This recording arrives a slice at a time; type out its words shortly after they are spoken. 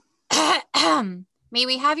May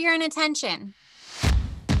we have your attention?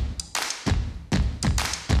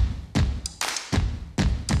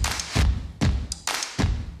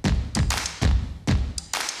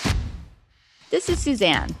 This is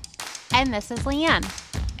Suzanne. And this is Leanne.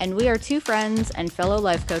 And we are two friends and fellow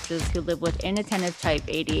life coaches who live with inattentive type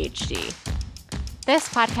ADHD. This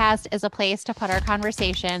podcast is a place to put our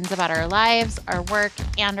conversations about our lives, our work,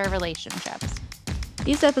 and our relationships.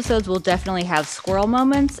 These episodes will definitely have squirrel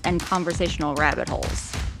moments and conversational rabbit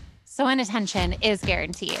holes. So inattention is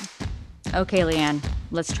guaranteed. Okay, Leanne,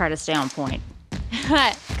 let's try to stay on point.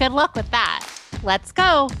 Good luck with that. Let's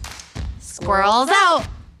go. Squirrels out.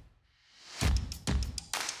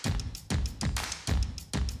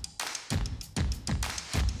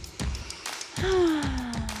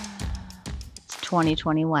 It's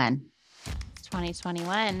 2021.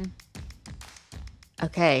 2021.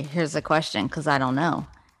 Okay, here's a question because I don't know.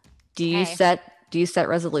 Do you set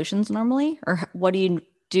resolutions normally, or what do you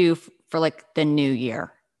do for like the new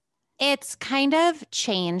year? It's kind of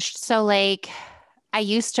changed. So like I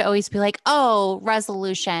used to always be like, oh,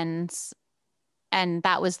 resolutions. And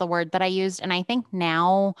that was the word that I used. And I think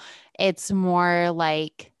now it's more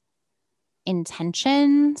like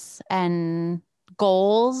intentions and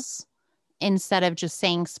goals instead of just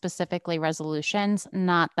saying specifically resolutions.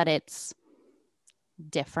 Not that it's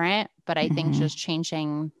different, but I think just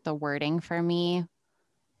changing the wording for me,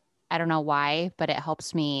 I don't know why, but it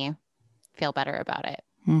helps me feel better about it.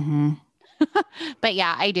 But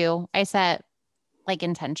yeah, I do. I set like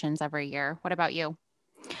intentions every year. What about you?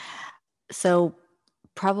 So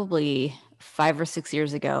probably 5 or 6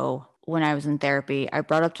 years ago when I was in therapy, I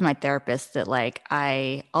brought up to my therapist that like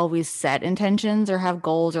I always set intentions or have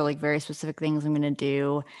goals or like very specific things I'm going to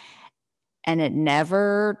do. And it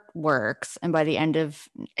never works. And by the end of,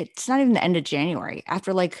 it's not even the end of January,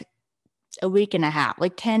 after like a week and a half,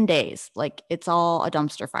 like 10 days, like it's all a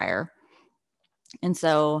dumpster fire. And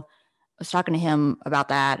so I was talking to him about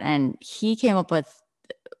that, and he came up with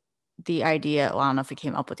the idea. Well, I don't know if he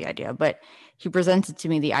came up with the idea, but he presented to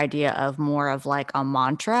me the idea of more of like a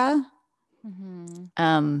mantra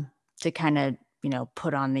to kind of,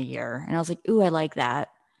 put on the year. And I was like, ooh, I like that.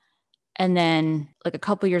 And then like a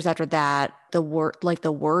couple years after that, the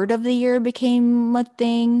word of the year became a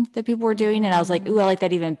thing that people were doing. And I was like, ooh, I like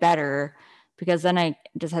that even better, because then I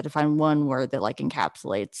just had to find one word that like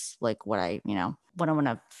encapsulates like what I want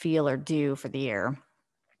to feel or do for the year.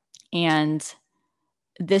 And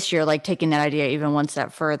this year, like taking that idea even one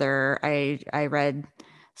step further, I read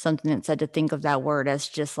something that said to think of that word as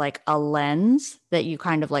just like a lens that you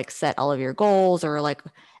kind of like set all of your goals or like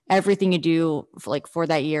everything you do for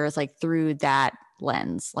that year is like through that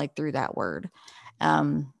lens, like through that word.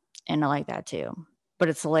 And I like that too. But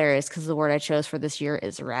it's hilarious because the word I chose for this year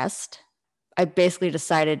is rest. I basically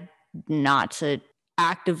decided not to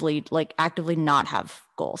actively not have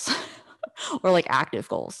goals or like active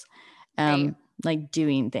goals. Right. Like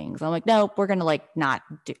doing things. I'm like, nope, we're going to like not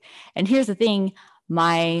do. And here's the thing,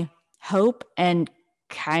 my hope, and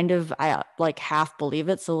kind of, I like half believe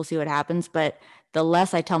it, so we'll see what happens. But the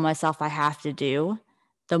less I tell myself I have to do,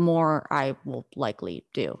 the more I will likely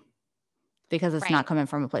do, because it's not coming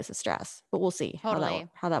from a place of stress. But we'll see how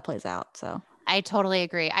that plays out. So I totally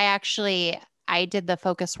agree. I did the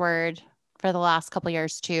focus word for the last couple of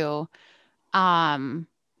years too. And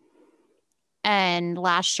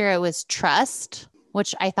last year it was trust,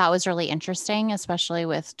 which I thought was really interesting, especially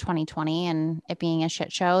with 2020 and it being a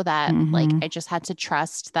shit show, that like I just had to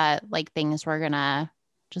trust that like things were gonna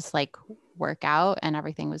just like work out and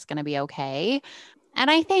everything was gonna be okay. And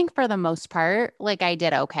I think for the most part, like I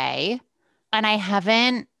did okay. And I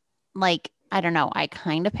haven't like, I don't know, I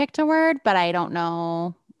kind of picked a word, but I don't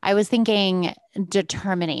know. I was thinking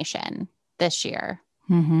determination this year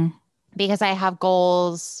because I have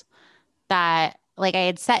goals that like I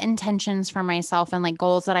had set intentions for myself and like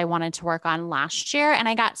goals that I wanted to work on last year. And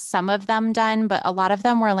I got some of them done, but a lot of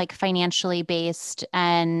them were like financially based.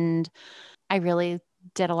 And I really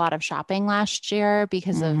did a lot of shopping last year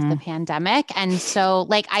because of the pandemic. And so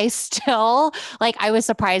like I still like I was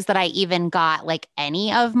surprised that I even got like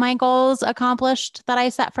any of my goals accomplished that I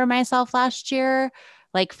set for myself last year,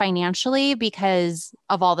 like financially, because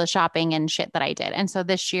of all the shopping and shit that I did. And so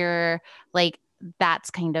this year, like that's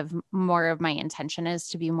kind of more of my intention, is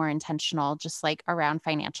to be more intentional just like around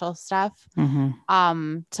financial stuff,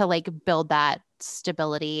 to like build that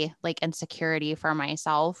stability like and security for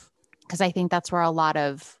myself. Because I think that's where a lot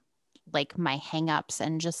of like my hangups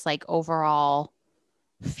and just like overall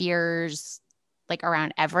fears like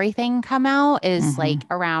around everything come out, is like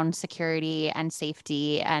around security and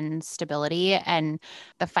safety and stability. And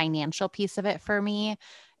the financial piece of it for me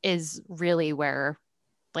is really where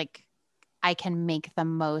like I can make the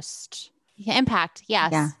most impact.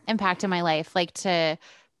 Yes. Yeah. Impact in my life, like to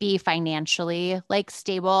be financially like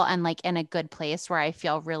stable and like in a good place where I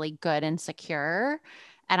feel really good and secure.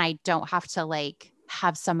 And I don't have to like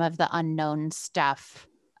have some of the unknown stuff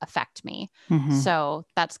affect me. Mm-hmm. So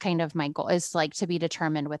that's kind of my goal, is like to be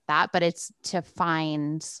determined with that, but it's to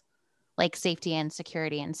find like safety and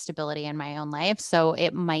security and stability in my own life. So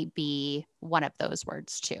it might be one of those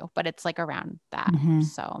words too, but it's like around that. Mm-hmm.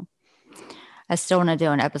 So I still want to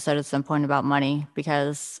do an episode at some point about money,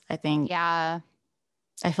 because I think, yeah,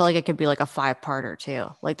 I feel like it could be like a 5-parter too.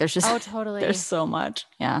 Like there's just, oh, totally. there's so much.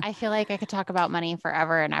 Yeah. I feel like I could talk about money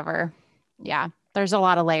forever and ever. Yeah. There's a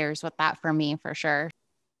lot of layers with that for me, for sure.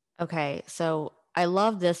 Okay. So I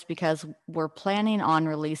love this because we're planning on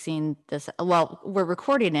releasing this. Well, we're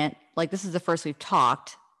recording it. Like this is the first we've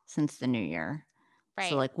talked since the new year. Right.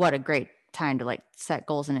 So like what a great time to like set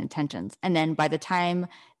goals and intentions. And then by the time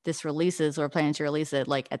this releases, we're planning to release it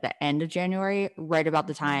like at the end of January, right about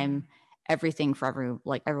the time everything for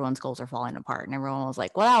everyone's goals are falling apart. And everyone was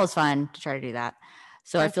like, well, that was fun to try to do that.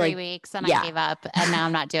 So for I feel 3 like weeks and I gave up and now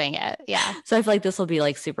I'm not doing it. Yeah. So I feel like this will be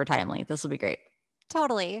like super timely. This will be great.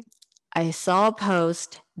 Totally. I saw a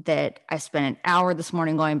post that I spent an hour this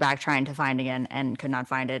morning going back trying to find again and could not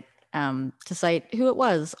find it, to cite who it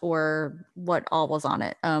was or what all was on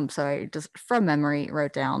it. So I just from memory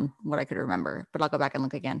wrote down what I could remember, but I'll go back and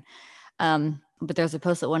look again. But there's a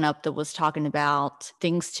post that went up that was talking about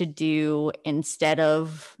things to do instead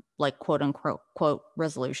of like quote unquote quote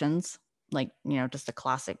resolutions, like, you know, just the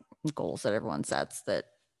classic goals that everyone sets that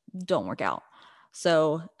don't work out.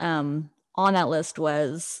 So on that list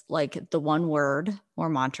was like the one word or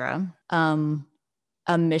mantra,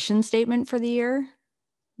 a mission statement for the year,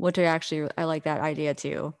 which I like that idea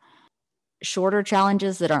too. Shorter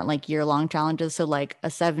challenges that aren't like year-long challenges. So like a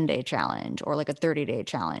 7-day challenge or like a 30-day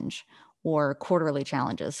challenge or quarterly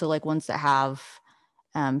challenges. So like ones that have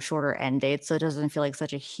shorter end dates. So it doesn't feel like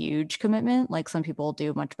such a huge commitment. Like some people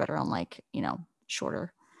do much better on like, you know,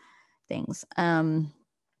 shorter things.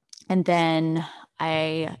 And then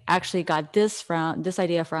I actually got this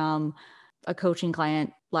idea from a coaching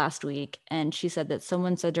client last week. And she said that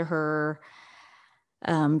someone said to her,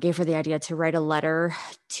 gave her the idea to write a letter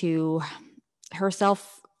to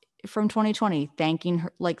herself from 2020,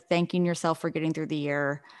 thanking yourself for getting through the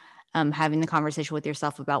year, having the conversation with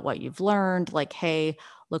yourself about what you've learned. Like, hey,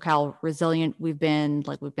 look how resilient we've been.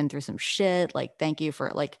 Like we've been through some shit. Like, thank you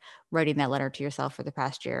for like writing that letter to yourself for the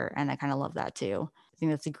past year. And I kind of love that too. I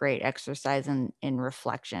think that's a great exercise in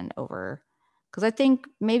reflection over, because I think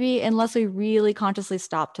maybe unless we really consciously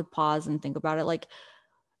stop to pause and think about it, like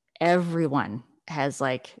everyone has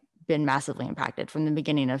like been massively impacted from the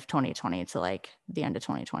beginning of 2020 to like the end of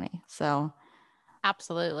 2020. So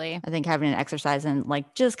absolutely. I think having an exercise and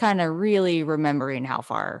like just kind of really remembering how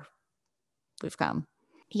far we've come.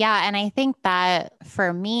 Yeah. And I think that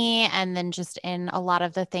for me, and then just in a lot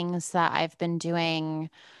of the things that I've been doing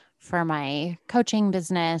for my coaching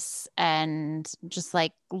business and just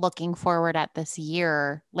like looking forward at this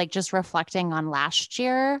year, like just reflecting on last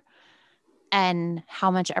year and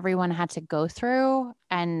how much everyone had to go through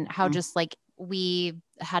and how just like we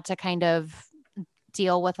had to kind of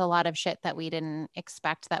deal with a lot of shit that we didn't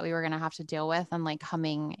expect that we were going to have to deal with. And like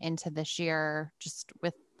coming into this year, just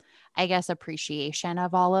with, I guess, appreciation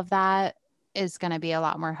of all of that is going to be a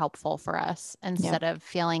lot more helpful for us instead of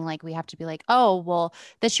feeling like we have to be like, oh, well,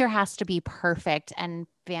 this year has to be perfect and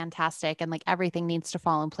fantastic. And like everything needs to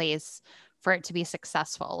fall in place for it to be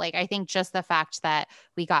successful. Like, I think just the fact that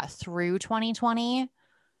we got through 2020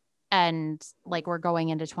 and like we're going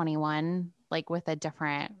into 21, like with a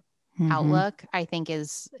different outlook, I think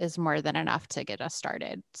is more than enough to get us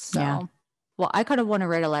started. So, well, I kind of want to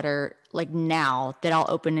write a letter like now that I'll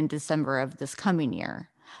open in December of this coming year.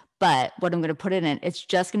 But what I'm going to put in it, it's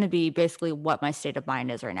just going to be basically what my state of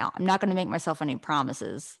mind is right now. I'm not going to make myself any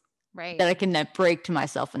promises that I can then break to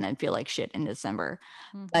myself and then feel like shit in December.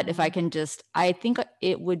 But if I can just, I think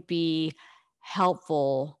it would be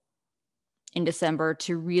helpful in December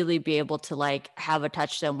to really be able to like have a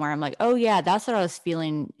touchstone where I'm like, oh yeah, that's what I was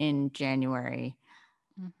feeling in January.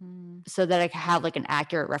 So that I can have like an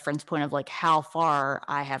accurate reference point of like how far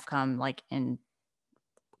I have come, like in,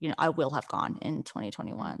 you know, I will have gone in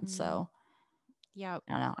 2021. So yeah,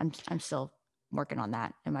 I don't know. I'm still working on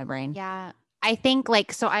that in my brain. Yeah. I think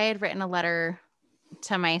like, so I had written a letter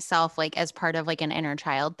to myself, like as part of like an inner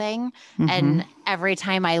child thing. And every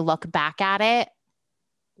time I look back at it,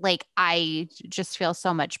 like I just feel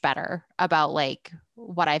so much better about like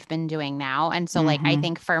what I've been doing now. And so like, I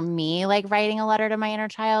think for me, like writing a letter to my inner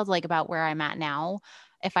child, like about where I'm at now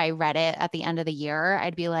if I read it at the end of the year,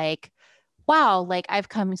 I'd be like, wow, like I've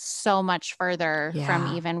come so much further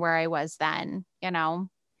from even where I was then, you know?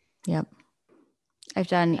 Yep. I've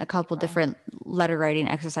done a couple different letter writing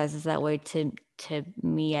exercises that way to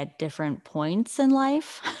me at different points in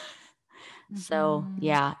life. So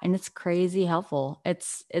yeah, and it's crazy helpful.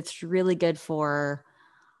 It's really good for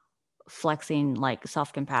flexing like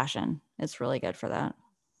self-compassion. It's really good for that.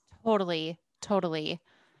 Totally.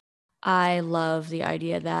 I love the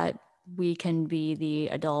idea that we can be the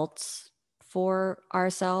adults for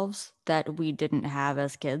ourselves that we didn't have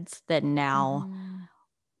as kids, that now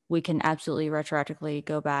we can absolutely retroactively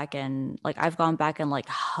go back and like I've gone back and like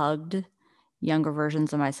hugged younger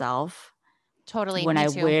versions of myself. Totally. When I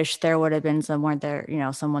wish there would have been someone there, you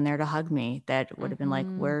know, someone there to hug me that would have been like,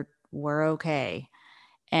 we're okay.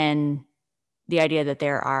 And the idea that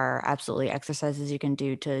there are absolutely exercises you can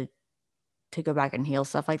do to go back and heal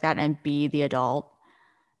stuff like that and be the adult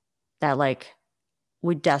that like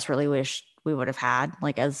we desperately wish we would have had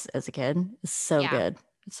like as a kid is so good.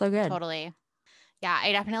 It's so good. Totally. Yeah,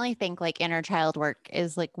 I definitely think like inner child work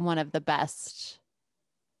is like one of the best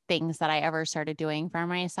things that I ever started doing for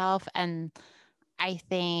myself. And I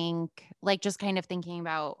think like just kind of thinking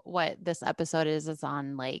about what this episode is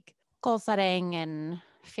on like goal setting and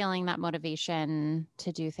feeling that motivation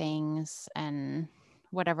to do things and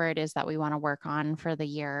whatever it is that we want to work on for the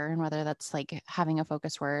year, and whether that's like having a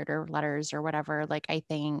focus word or letters or whatever. Like I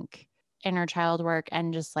think inner child work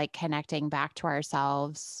and just like connecting back to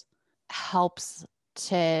ourselves helps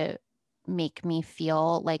to make me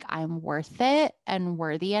feel like I'm worth it and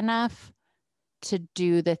worthy enough to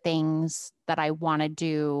do the things that I want to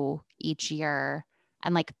do each year,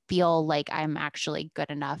 and like feel like I'm actually good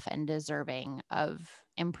enough and deserving of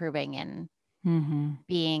improving and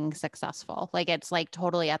being successful. Like it's like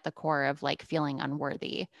totally at the core of like feeling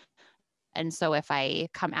unworthy. And so if I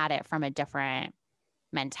come at it from a different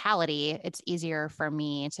mentality, it's easier for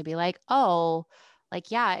me to be like, oh,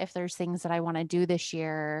 like, yeah, if there's things that I want to do this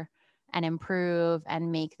year and improve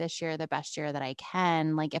and make this year the best year that I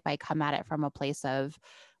can, like, if I come at it from a place of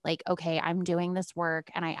like, okay, I'm doing this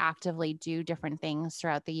work and I actively do different things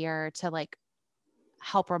throughout the year to like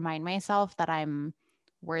help remind myself that I'm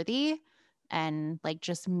worthy. And like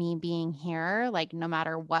just me being here, like no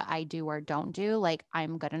matter what I do or don't do, like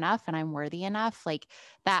I'm good enough and I'm worthy enough. Like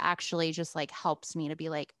that actually just like helps me to be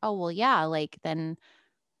like, oh, well, yeah, like then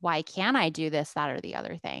why can't I do this, that, or the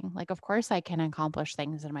other thing? Like, of course I can accomplish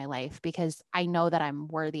things in my life because I know that I'm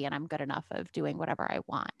worthy and I'm good enough of doing whatever I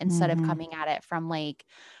want, instead of coming at it from like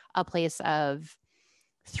a place of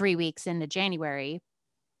 3 weeks into January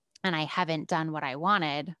and I haven't done what I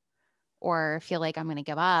wanted, or feel like I'm going to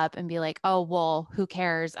give up and be like, oh, well, who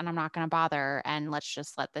cares? And I'm not going to bother. And let's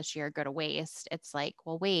just let this year go to waste. It's like,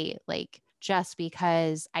 well, wait, like just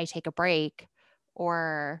because I take a break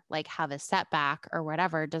or like have a setback or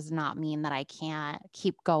whatever does not mean that I can't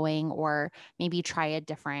keep going or maybe try a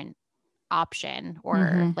different option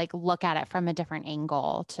or like look at it from a different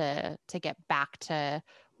angle to get back to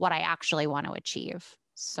what I actually want to achieve.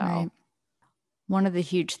 So one of the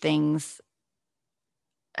huge things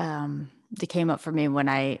that came up for me when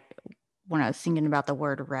I was thinking about the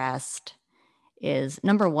word rest is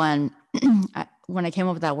number one, when I came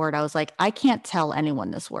up with that word, I was like, I can't tell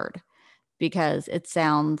anyone this word because it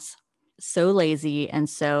sounds so lazy. And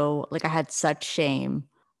so like I had such shame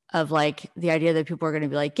of like the idea that people are going to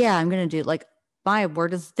be like, yeah, I'm going to do like my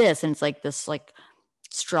word is this. And it's like this like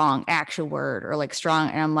strong action word or like strong.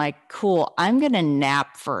 And I'm like, cool, I'm going to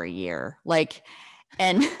nap for a year. Like,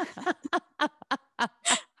 and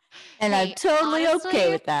and hey, I'm totally honestly,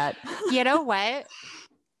 okay with that. You know what?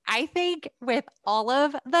 I think with all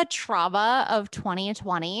of the trauma of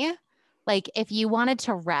 2020, like if you wanted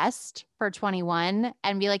to rest for 21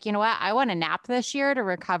 and be like, you know what, I want to nap this year to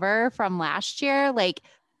recover from last year, like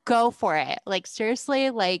go for it. Like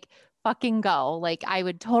seriously, like fucking go. Like I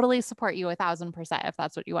would totally support you 1,000% if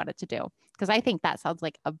that's what you wanted to do. Because I think that sounds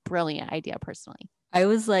like a brilliant idea personally. I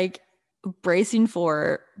was like bracing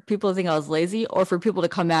for people to think I was lazy or for people to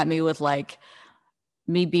come at me with like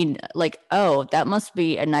me being like, oh, that must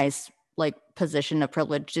be a nice like position of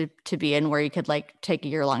privilege to be in where you could like take a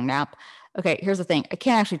year-long nap. Okay, here's the thing. I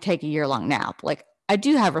can't actually take a year-long nap. Like I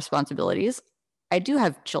do have responsibilities. I do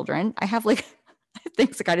have children. I have like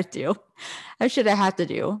things I got to do. I have to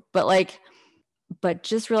do. But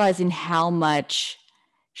just realizing how much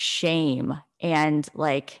shame and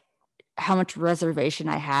like how much reservation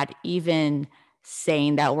I had even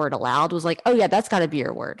saying that word aloud was like, oh yeah, that's got to be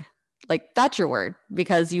your word. Like that's your word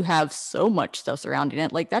because you have so much stuff surrounding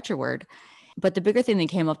it. Like that's your word. But the bigger thing that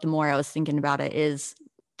came up the more I was thinking about it is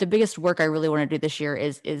the biggest work I really want to do this year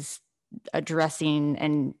is addressing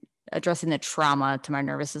the trauma to my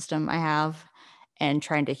nervous system I have, and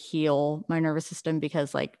trying to heal my nervous system,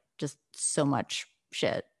 because like just so much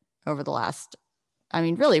shit over the last, I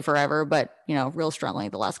mean, really forever, but you know, real strongly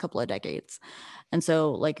the last couple of decades. And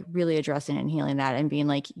so like really addressing and healing that, and being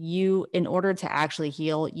like, you, in order to actually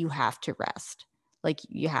heal, you have to rest. Like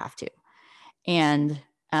you have to. And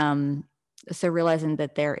so realizing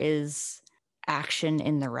that there is action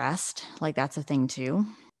in the rest, like that's a thing too.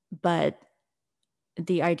 But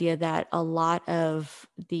the idea that a lot of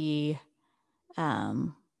the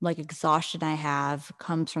like exhaustion I have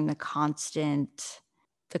comes from the constant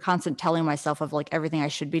telling myself of like everything I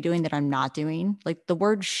should be doing that I'm not doing. Like the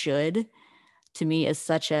word should to me is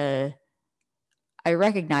such a, I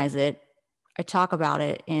recognize it. I talk about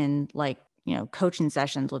it in like, you know, coaching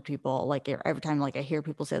sessions with people, like every time like I hear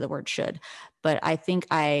people say the word should. But I think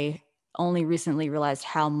I only recently realized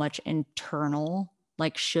how much internal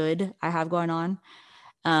like should I have going on.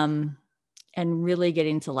 And really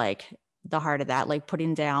getting to like the heart of that, like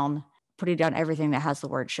putting down everything that has the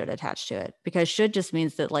word should attached to it, because should just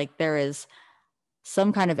means that like there is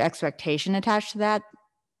some kind of expectation attached to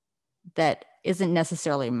that isn't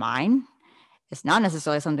necessarily mine. It's not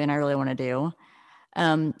necessarily something I really want to do.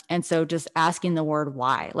 And so just asking the word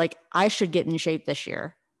why, like I should get in shape this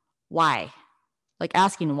year. Why? Like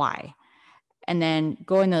asking why. And then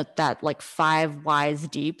going to that like 5 whys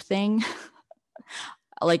deep thing,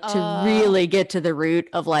 like to really get to the root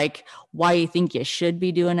of like why you think you should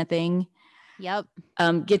be doing a thing. Yep.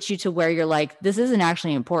 Gets you to where you're like, this isn't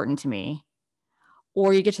actually important to me.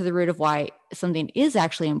 Or you get to the root of why something is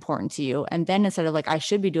actually important to you. And then instead of like, I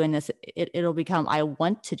should be doing this, it'll become, I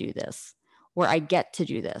want to do this, or I get to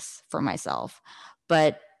do this for myself.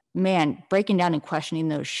 But man, breaking down and questioning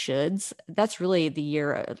those shoulds, that's really the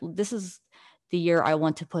year. This is the year I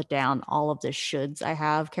want to put down all of the shoulds I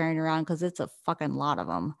have carrying around, because it's a fucking lot of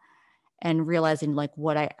them. And realizing like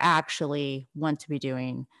what I actually want to be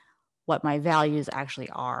doing, what my values actually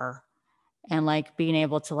are, and like being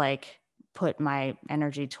able to like put my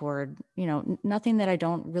energy toward, you know, nothing that I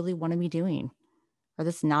don't really want to be doing, or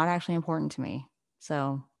that's not actually important to me.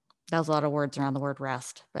 So that was a lot of words around the word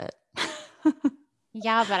rest, but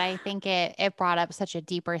Yeah, but I think it brought up such a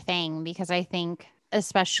deeper thing, because I think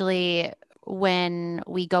especially when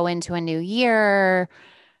we go into a new year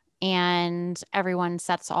and everyone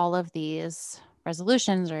sets all of these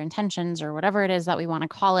resolutions or intentions or whatever it is that we want to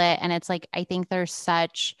call it, and it's like I think there's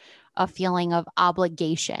such a feeling of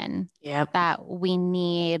obligation that we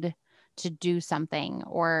need to do something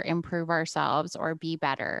or improve ourselves or be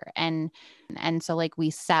better. And so like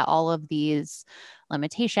we set all of these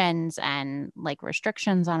limitations and like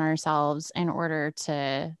restrictions on ourselves in order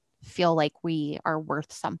to feel like we are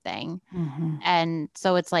worth something. Mm-hmm. And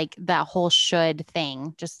so it's like that whole should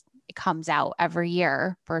thing just it comes out every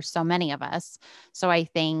year for so many of us. So I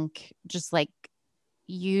think just like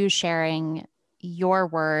you sharing your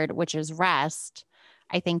word, which is rest,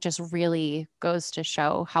 I think just really goes to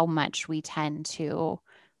show how much we tend to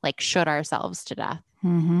like should ourselves to death.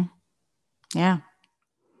 Mm-hmm. Yeah.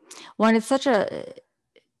 Well, and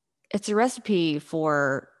it's a recipe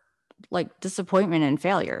for like disappointment and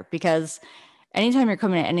failure, because anytime you're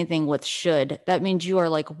coming at anything with should, that means you are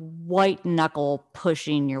like white knuckle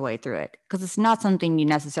pushing your way through it, because it's not something you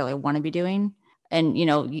necessarily want to be doing. And, you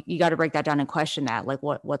know, you got to break that down and question that, like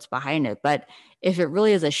what's behind it. But if it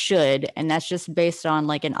really is a should, and that's just based on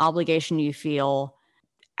like an obligation you feel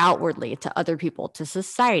outwardly to other people, to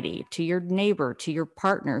society, to your neighbor, to your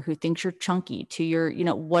partner who thinks you're chunky, to your, you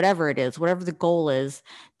know, whatever it is, whatever the goal is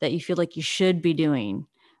that you feel like you should be doing,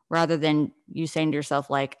 rather than you saying to yourself,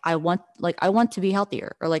 like, I want to be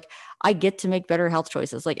healthier, or like, I get to make better health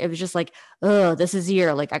choices. Like, it was just like, oh, this is a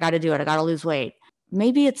year. Like, I got to do it. I got to lose weight.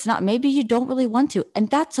 Maybe it's not, maybe you don't really want to. And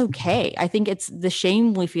that's okay. I think it's the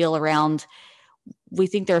shame we feel around, we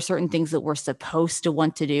think there are certain things that we're supposed to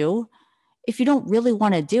want to do. If you don't really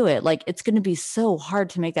want to do it, like, it's going to be so hard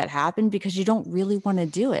to make that happen because you don't really want to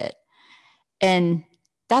do it. And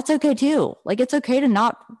that's okay too. Like, it's okay to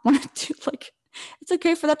not want to do, like, it's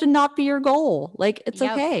okay for that to not be your goal. Like, it's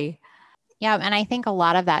okay. Yeah. And I think a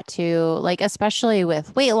lot of that too, like, especially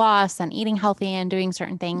with weight loss and eating healthy and doing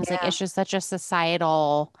certain things, like, it's just such a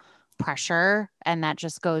societal pressure. And that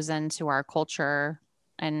just goes into our culture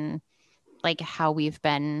and like how we've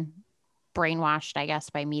been brainwashed, I guess,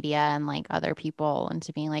 by media and like other people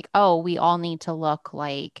into being like, oh, we all need to look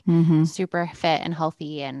like super fit and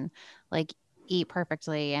healthy and like eat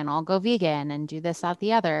perfectly and all go vegan and do this, that,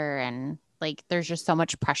 the other. And like, there's just so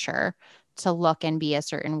much pressure to look and be a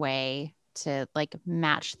certain way to like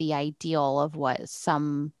match the ideal of what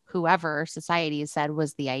whoever society said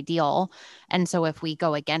was the ideal. And so if we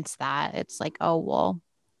go against that, it's like, oh, well,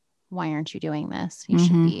 why aren't you doing this?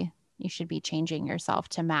 You should be changing yourself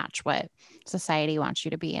to match what society wants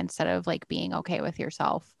you to be, instead of like being okay with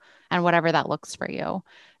yourself and whatever that looks for you.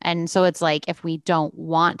 And so it's like, if we don't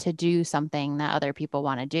want to do something that other people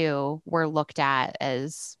want to do, we're looked at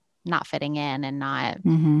as not fitting in and not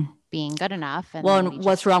being good enough. And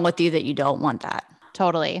what's wrong with you that you don't want that?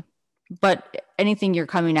 Totally. But anything you're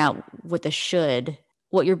coming out with a should,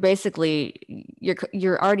 what you're basically,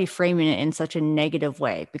 you're already framing it in such a negative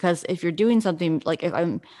way. Because if you're doing something like, if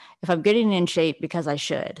I'm getting in shape because I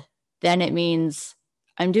should, then it means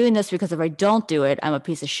I'm doing this because if I don't do it, I'm a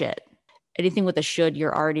piece of shit. Anything with a should,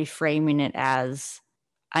 you're already framing it as,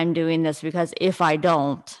 I'm doing this because if I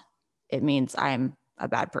don't, it means I'm a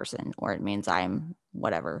bad person, or it means I'm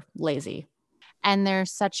whatever, lazy. And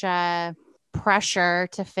there's such a pressure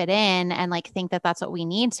to fit in and like think that that's what we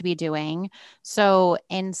need to be doing. So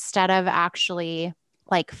instead of actually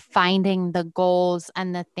like finding the goals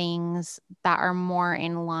and the things that are more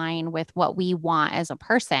in line with what we want as a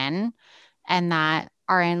person, and that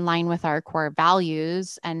are in line with our core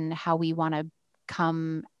values and how we want to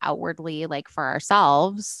come outwardly, like for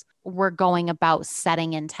ourselves, we're going about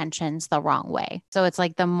setting intentions the wrong way. So it's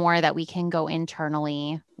like the more that we can go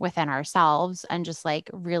internally within ourselves and just like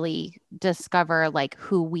really discover like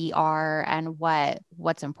who we are and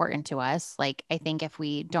what's important to us. Like, I think if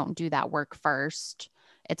we don't do that work first,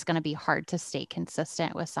 it's going to be hard to stay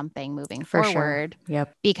consistent with something moving forward. Sure.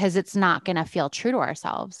 Yep. Because it's not going to feel true to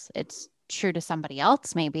ourselves. It's true to somebody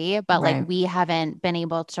else maybe, but like we haven't been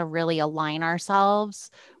able to really align ourselves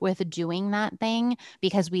with doing that thing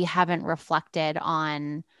because we haven't reflected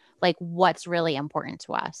on like what's really important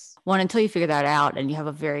to us. Well, until you figure that out and you have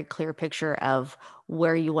a very clear picture of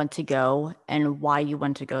where you want to go and why you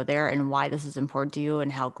want to go there and why this is important to you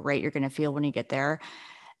and how great you're going to feel when you get there,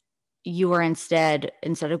 you are instead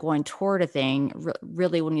of going toward a thing,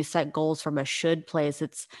 really when you set goals from a should place,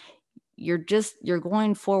 you're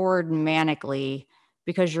going forward manically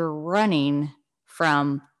because you're running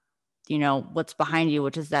from, what's behind you,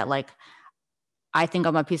 which is that like, I think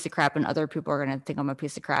I'm a piece of crap and other people are going to think I'm a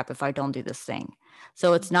piece of crap if I don't do this thing.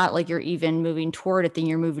 So it's not like you're even moving toward a thing.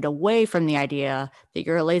 You're moving away from the idea that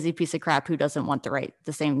you're a lazy piece of crap who doesn't want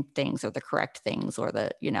the same things or the correct things or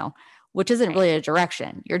which isn't really a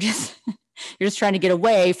direction. You're just trying to get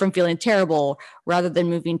away from feeling terrible rather than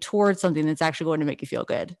moving towards something that's actually going to make you feel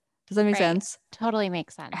good. Does that make sense? Totally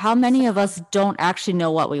makes sense. How many of us don't actually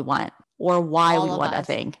know what we want or why we want a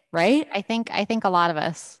thing, right? I think a lot of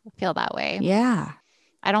us feel that way. Yeah.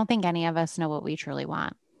 I don't think any of us know what we truly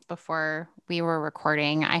want. Before we were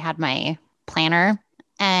recording, I had my planner,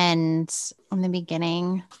 and in the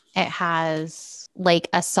beginning, it has like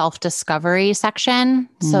a self-discovery section.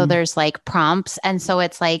 So there's like prompts. And so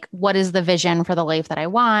it's like, what is the vision for the life that I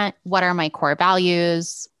want? What are my core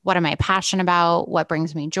values? What am I passionate about? What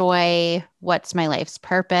brings me joy? What's my life's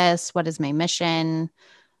purpose? What is my mission?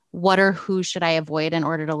 What or who should I avoid in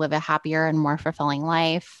order to live a happier and more fulfilling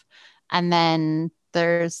life? And then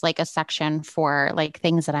there's like a section for like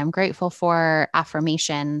things that I'm grateful for,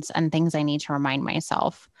 affirmations, and things I need to remind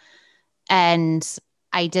myself. And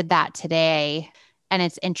I did that today. And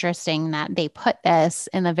it's interesting that they put this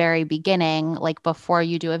in the very beginning, like before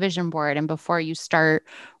you do a vision board and before you start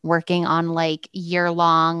working on like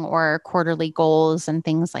year-long or quarterly goals and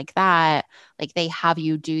things like that. Like they have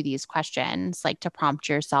you do these questions, like to prompt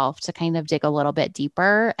yourself to kind of dig a little bit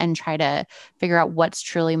deeper and try to figure out what's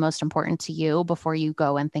truly most important to you before you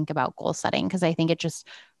go and think about goal setting. Because I think it just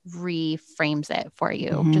reframes it for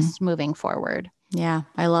you, just moving forward. Yeah,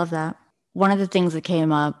 I love that. One of the things that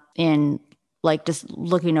came up in like just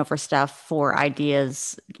looking over stuff for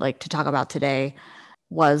ideas like to talk about today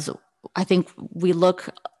was, I think we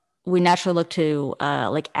naturally look to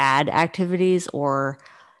like add activities or,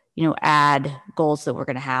 add goals that we're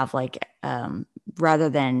going to have like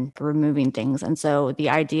rather than removing things. And so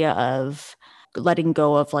the idea of letting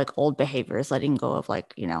go of like old behaviors, letting go of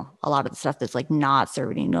like, a lot of the stuff that's like not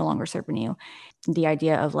serving you, no longer serving you. The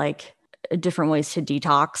idea of like different ways to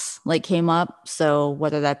detox like came up. So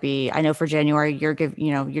whether that be, I know for January, you're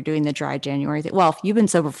doing the dry January thing. Well, you've been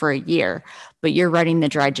sober for a year, but you're running the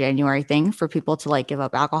dry January thing for people to like give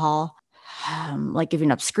up alcohol, like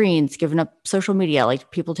giving up screens, giving up social media,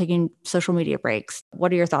 like people taking social media breaks.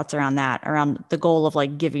 What are your thoughts around that, around the goal of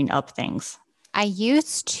like giving up things? I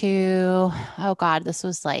used to, oh God, this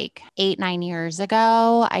was like 8-9 years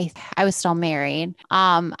ago. I was still married.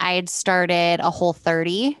 I had started a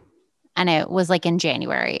Whole30. And it was like in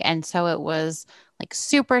January. And so it was like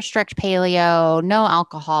super strict paleo, no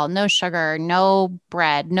alcohol, no sugar, no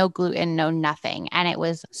bread, no gluten, no nothing. And it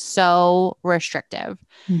was so restrictive.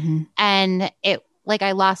 And it like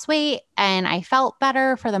I lost weight and I felt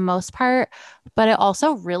better for the most part, but it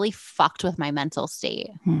also really fucked with my mental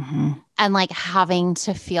state and like having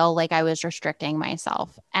to feel like I was restricting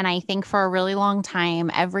myself. And I think for a really long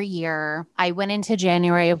time, every year, I went into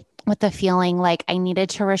January with the feeling like I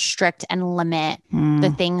needed to restrict and limit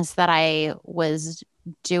the things that I was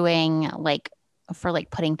doing, like for like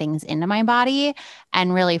putting things into my body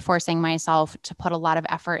and really forcing myself to put a lot of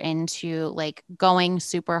effort into like going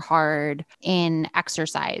super hard in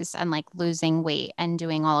exercise and like losing weight and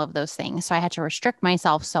doing all of those things. So I had to restrict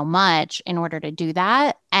myself so much in order to do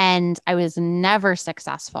that. And I was never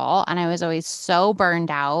successful. And I was always so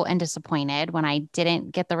burned out and disappointed when I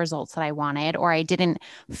didn't get the results that I wanted, or I didn't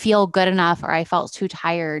feel good enough, or I felt too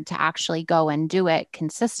tired to actually go and do it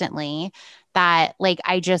consistently, that like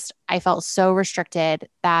I felt so restricted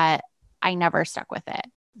that I never stuck with it.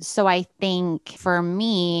 So I think for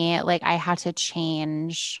me, like I had to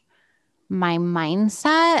change my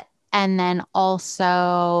mindset and then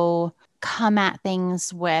also come at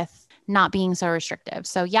things with not being so restrictive.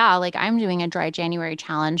 So yeah, like I'm doing a dry January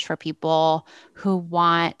challenge for people who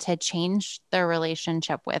want to change their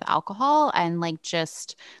relationship with alcohol and like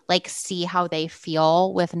just like see how they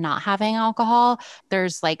feel with not having alcohol.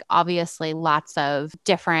 There's like obviously lots of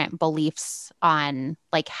different beliefs on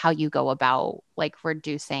like how you go about like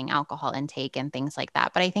reducing alcohol intake and things like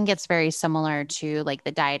that. But I think it's very similar to like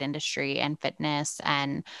the diet industry and fitness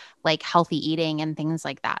and like healthy eating and things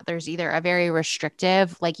like that. There's either a very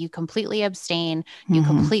restrictive, like you completely abstain, you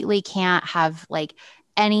completely can't have like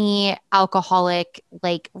any alcoholic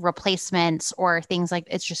like replacements or things like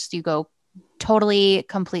it's just you go totally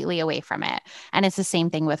completely away from it. And it's the same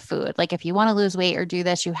thing with food. Like if you want to lose weight or do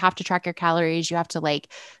this, you have to track your calories, you have to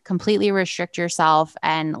like completely restrict yourself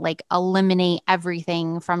and like eliminate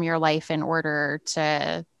everything from your life in order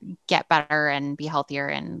to get better and be healthier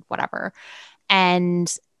and whatever.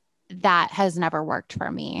 And that has never worked for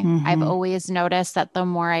me. I've always noticed that the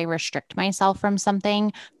more I restrict myself from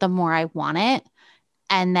something, the more I want it.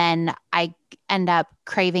 And then I end up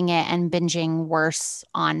craving it and binging worse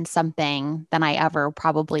on something than I ever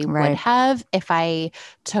probably would have if I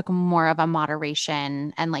took more of a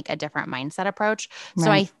moderation and like a different mindset approach. So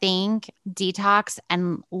I think detox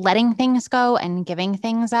and letting things go and giving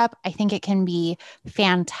things up, I think it can be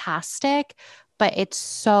fantastic, but it's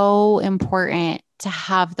so important to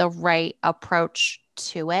have the right approach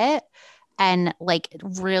to it and like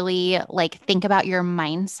really like think about your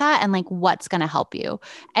mindset and like what's going to help you.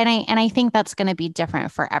 And I think that's going to be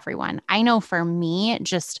different for everyone. I know for me,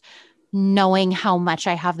 just knowing how much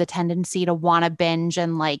I have the tendency to want to binge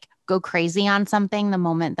and like go crazy on something the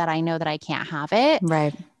moment that I know that I can't have it.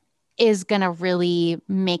 Is going to really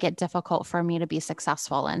make it difficult for me to be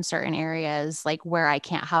successful in certain areas, like where I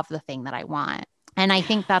can't have the thing that I want. And I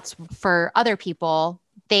think that's for other people,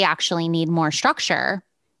 they actually need more structure.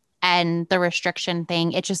 And the restriction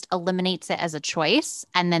thing, it just eliminates it as a choice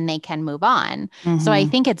and then they can move on. So I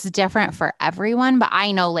think it's different for everyone, but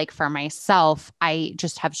I know like for myself, I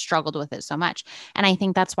just have struggled with it so much. And I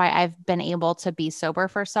think that's why I've been able to be sober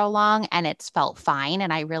for so long and it's felt fine.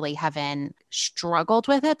 And I really haven't struggled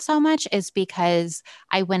with it so much is because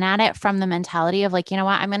I went at it from the mentality of like, you know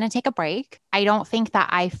what, I'm going to take a break. I don't think that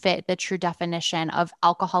I fit the true definition of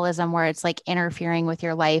alcoholism where it's like interfering with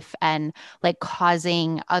your life and like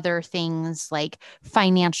causing other things like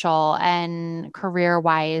financial and career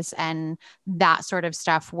wise and that sort of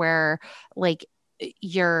stuff where like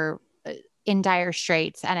you're in dire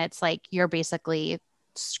straits and it's like you're basically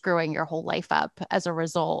screwing your whole life up as a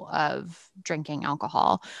result of drinking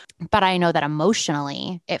alcohol. But I know that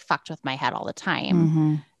emotionally it fucked with my head all the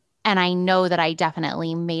time. And I know that I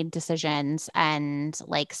definitely made decisions and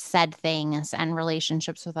like said things and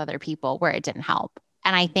relationships with other people where it didn't help.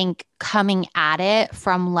 And I think coming at it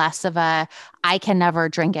from less of a, I can never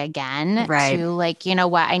drink again to like, you know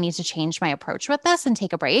what, I need to change my approach with this and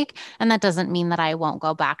take a break. And that doesn't mean that I won't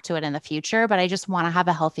go back to it in the future, but I just want to have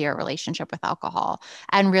a healthier relationship with alcohol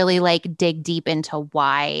and really like dig deep into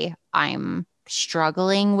why I'm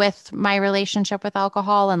struggling with my relationship with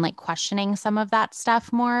alcohol and like questioning some of that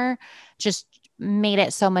stuff more just made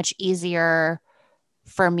it so much easier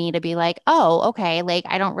for me to be like, oh, okay, like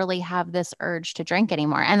I don't really have this urge to drink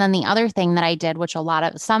anymore. And then the other thing that I did, which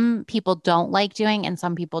some people don't like doing and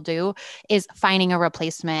some people do, is finding a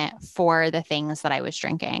replacement for the things that I was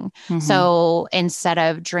drinking. So instead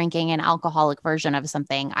of drinking an alcoholic version of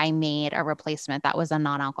something, I made a replacement that was a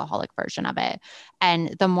non-alcoholic version of it.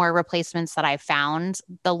 And the more replacements that I've found,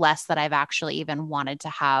 the less that I've actually even wanted to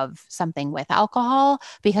have something with alcohol,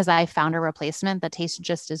 because I found a replacement that tastes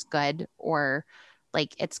just as good, or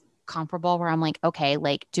like it's comparable, where I'm like, okay,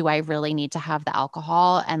 like, do I really need to have the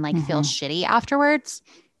alcohol and like feel shitty afterwards?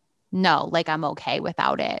 No, like I'm okay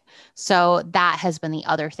without it. So that has been the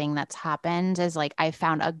other thing that's happened, is like I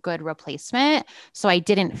found a good replacement. So I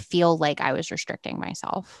didn't feel like I was restricting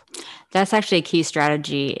myself. That's actually a key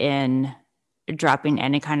strategy in dropping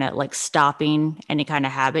any kind of like stopping any kind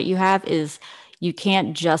of habit you have, is you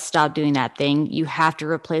can't just stop doing that thing. You have to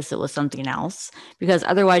replace it with something else, because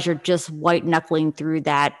otherwise you're just white knuckling through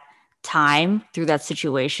that time, through that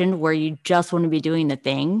situation where you just want to be doing the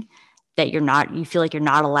thing that you feel like you're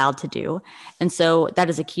not allowed to do. And so that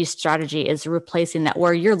is a key strategy, is replacing that,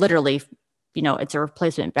 where you're literally, it's a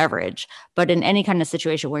replacement beverage. But in any kind of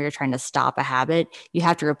situation where you're trying to stop a habit, you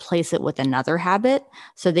have to replace it with another habit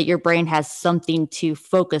so that your brain has something to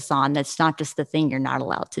focus on that's not just the thing you're not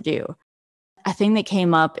allowed to do. A thing that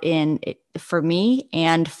came up for me,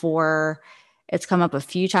 and it's come up a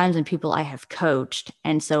few times in people I have coached.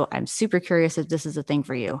 And so I'm super curious if this is a thing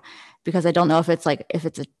for you, because I don't know if it's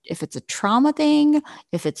a trauma thing,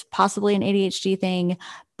 if it's possibly an ADHD thing,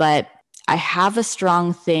 but I have a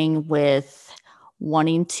strong thing with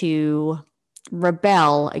wanting to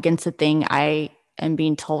rebel against a thing I am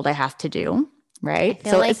being told I have to do. Right. I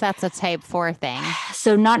feel like that's a type 4 thing.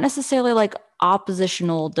 So not necessarily like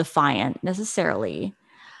oppositional defiant necessarily,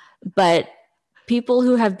 but people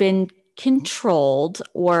who have been controlled,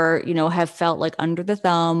 or, have felt like under the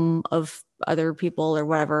thumb of other people or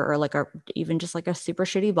whatever, or like even just like a super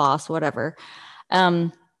shitty boss, whatever.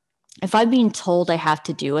 If I'm being told I have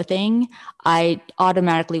to do a thing, I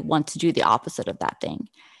automatically want to do the opposite of that thing.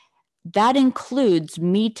 That includes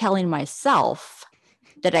me telling myself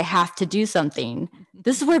that I have to do something.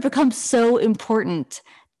 This is where it becomes so important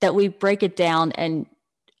that we break it down, and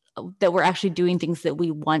that we're actually doing things that we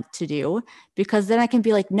want to do, because then I can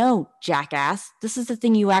be like, no, jackass, this is the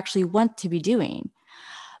thing you actually want to be doing.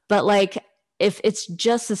 But like, if it's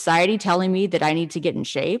just society telling me that I need to get in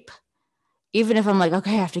shape, even if I'm like,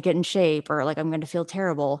 okay, I have to get in shape, or like I'm going to feel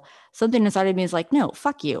terrible, something inside of me is like, no,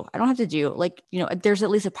 fuck you. I don't have to do, like, there's at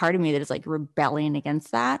least a part of me that is like rebelling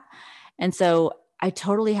against that. And so I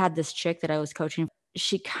totally had this chick that I was coaching.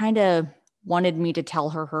 She kind of wanted me to tell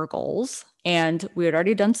her goals, and we had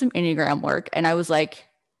already done some Enneagram work. And I was like,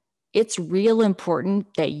 it's real important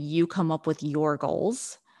that you come up with your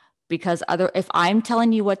goals, because if I'm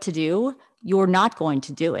telling you what to do, you're not going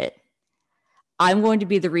to do it. I'm going to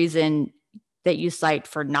be the reason that you cite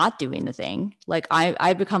for not doing the thing. Like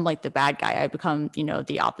I become like the bad guy. I become,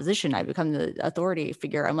 the opposition. I become the authority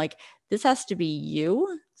figure. I'm like, this has to be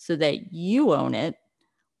you, so that you own it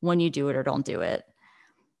when you do it or don't do it.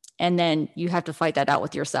 And then you have to fight that out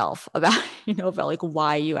with yourself about, about like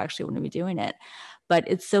why you actually want to be doing it. But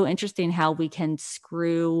it's so interesting how we can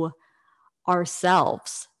screw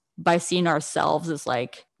ourselves by seeing ourselves as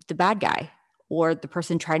like the bad guy, or the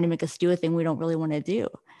person trying to make us do a thing we don't really want to do.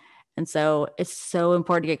 And so it's so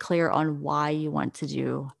important to get clear on why you want to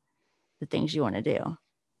do the things you want to do.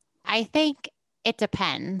 I think it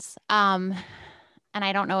depends. And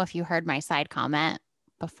I don't know if you heard my side comment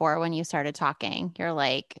before when you started talking. You're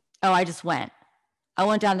like, oh, I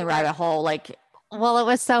went down the rabbit hole. Like, well, it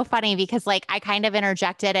was so funny because like I kind of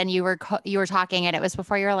interjected, and you were talking, and it was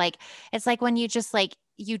before you were like, it's like when you just like,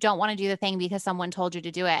 you don't want to do the thing because someone told you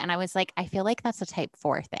to do it. And I was like, I feel like that's a type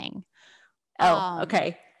 4 thing. Oh,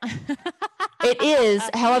 okay. It is.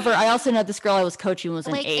 However, I also know this girl I was coaching was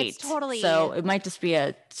an 8. It's totally. So it might just be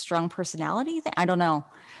a strong personality thing. I don't know.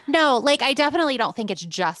 No, like I definitely don't think it's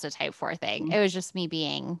just a type 4 thing. Mm-hmm. It was just me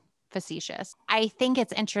being facetious. I think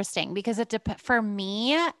it's interesting because for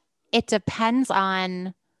me, it depends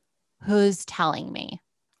on who's telling me.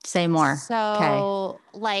 Say more. So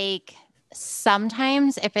like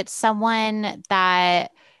sometimes if it's someone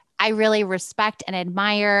that I really respect and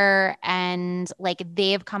admire, and like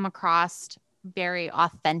they've come across very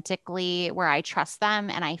authentically where I trust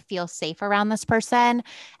them and I feel safe around this person,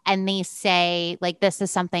 and they say like, this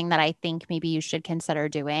is something that I think maybe you should consider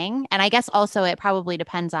doing. And I guess also it probably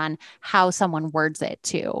depends on how someone words it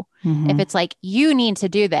too. Mm-hmm. If it's like, you need to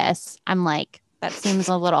do this, I'm like, that seems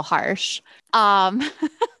a little harsh. And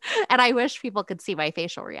I wish people could see my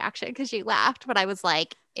facial reaction because you laughed, but I was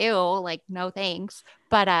like, ew, like, no thanks.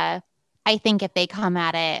 But I think if they come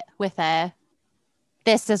at it with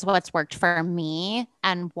this is what's worked for me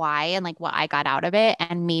and why and like what I got out of it,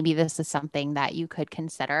 and maybe this is something that you could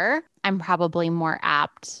consider, I'm probably more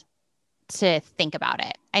apt to think about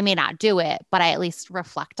it. I may not do it, but I at least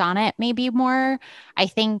reflect on it maybe more. I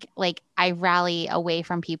think like I rally away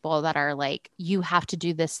from people that are like, you have to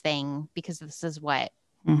do this thing because this is what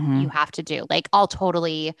you have to do. Like I'll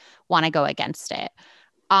totally want to go against it.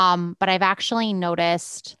 But I've actually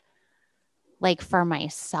noticed like for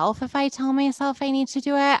myself, if I tell myself I need to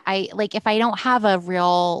do it, I like if I don't have a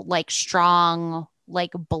real like strong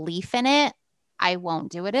like belief in it, I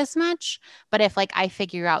won't do it as much. But if like I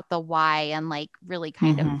figure out the why and like really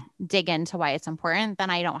kind of dig into why it's important,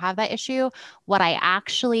 then I don't have that issue. What I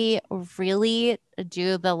actually really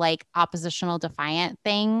do the like oppositional defiant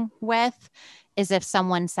thing with is if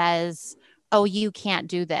someone says, "Oh, you can't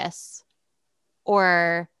do this,"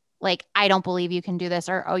 or like, I don't believe you can do this,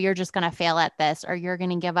 or, oh, you're just going to fail at this, or you're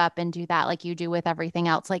going to give up and do that like you do with everything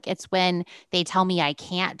else. Like, it's when they tell me I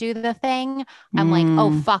can't do the thing, I'm like,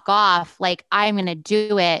 oh, fuck off. Like, I'm going to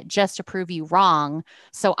do it just to prove you wrong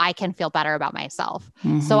so I can feel better about myself.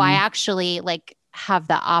 So I actually like have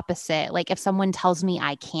the opposite. Like, if someone tells me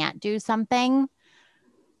I can't do something,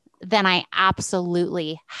 then I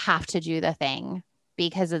absolutely have to do the thing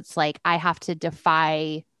because it's like I have to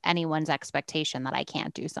defy anyone's expectation that I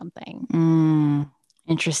can't do something.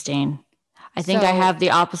 Interesting. I think I have the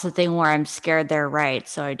opposite thing where I'm scared they're right,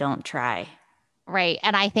 so I don't try. Right.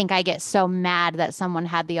 And I think I get so mad that someone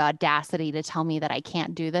had the audacity to tell me that I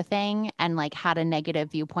can't do the thing and like had a negative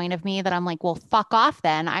viewpoint of me that I'm like, well, fuck off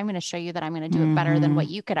then. I'm going to show you that I'm going to do it better than what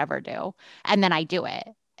you could ever do. And then I do it.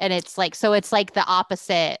 And it's like, so it's like the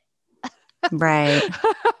opposite. Right.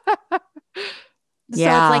 So it's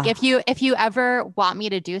like if you ever want me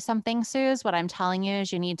to do something, Suze, what I'm telling you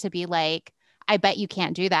is you need to be like, I bet you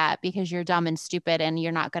can't do that because you're dumb and stupid and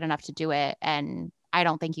you're not good enough to do it. And I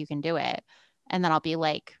don't think you can do it. And then I'll be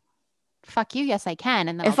like, fuck you. Yes, I can.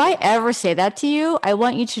 And then if I ever say that to you, I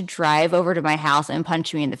want you to drive over to my house and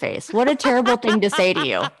punch me in the face. What a terrible thing to say to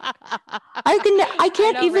you. I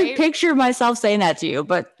can't even picture myself saying that to you,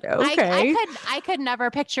 but okay. I could never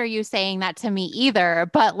picture you saying that to me either.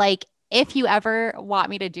 But like, if you ever want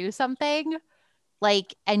me to do something,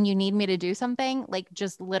 like, and you need me to do something, like,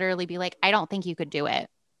 just literally be like, I don't think you could do it.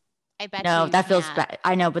 I bet no, you that feels bad.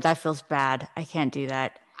 I know, but that feels bad. I can't do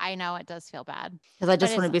that. I know it does feel bad. Because I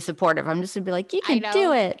just want to be supportive. I'm just going to be like, you can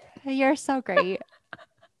do it. You're so great.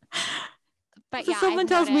 But so someone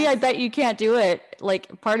tells me, I bet you can't do it.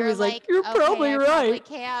 Like, part of me is like, you're probably right. Probably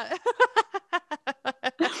can't.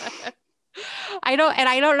 I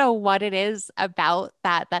don't know what it is about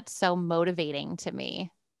that that's so motivating to me.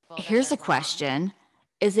 Here's a question.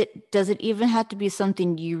 Does it even have to be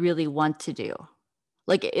something you really want to do?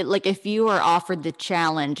 Like if you are offered the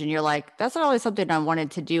challenge and you're like, that's not always something I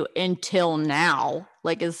wanted to do until now.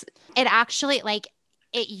 Like it actually like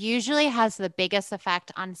it usually has the biggest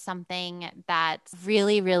effect on something that's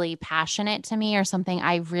really, really passionate to me or something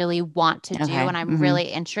I really want to do and I'm really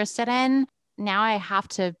interested in. Now I have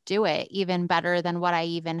to do it even better than what I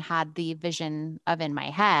even had the vision of in my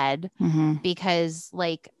head because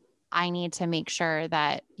like I need to make sure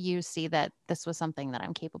that you see that this was something that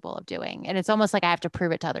I'm capable of doing. And it's almost like I have to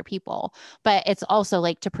prove it to other people, but it's also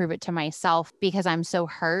like to prove it to myself because I'm so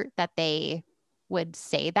hurt that they would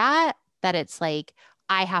say that it's like,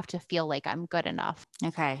 I have to feel like I'm good enough.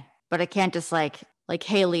 Okay. But I can't just like,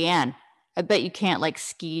 hey, Leanne, I bet you can't like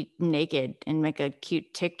ski naked and make a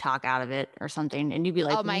cute TikTok out of it or something. And you'd be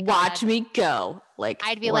like, oh my watch God. Me go. Like,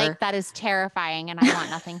 I'd be like, that is terrifying. And I want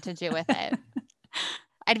nothing to do with it.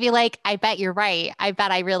 I'd be like, I bet you're right. I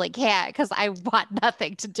bet I really can't because I want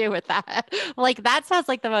nothing to do with that. Like, that sounds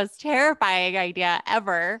like the most terrifying idea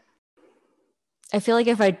ever. I feel like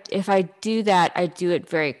if I do that, I do it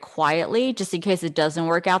very quietly just in case it doesn't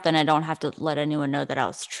work out. Then I don't have to let anyone know that I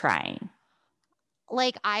was trying.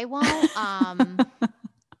 Like, I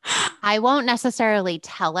won't necessarily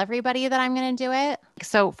tell everybody that I'm going to do it.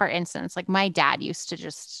 So, for instance, like my dad used to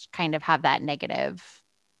just kind of have that negative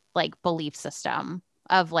like belief system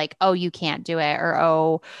of like, oh, you can't do it, or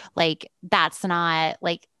oh, like that's not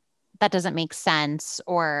like that doesn't make sense,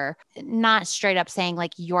 or not straight up saying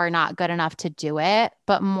like you're not good enough to do it,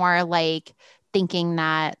 but more like thinking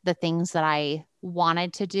that the things that I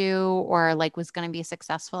wanted to do or like was going to be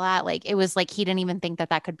successful at, like it was like he didn't even think that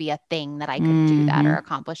that could be a thing that I could do that or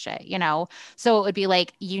accomplish it, you know? So it would be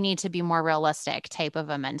like, you need to be more realistic type of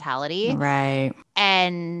a mentality. Right.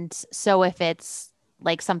 And so if it's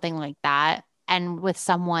like something like that, and with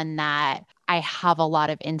someone that I have a lot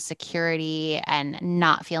of insecurity and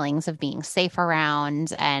not feelings of being safe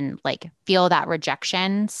around and like feel that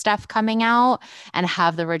rejection stuff coming out and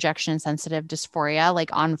have the rejection sensitive dysphoria like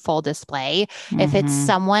on full display. If it's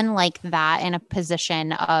someone like that in a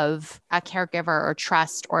position of a caregiver or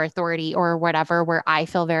trust or authority or whatever, where I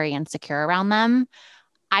feel very insecure around them,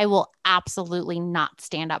 I will absolutely not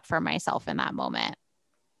stand up for myself in that moment.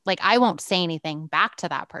 Like I won't say anything back to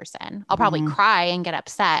that person. I'll probably cry and get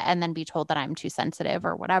upset and then be told that I'm too sensitive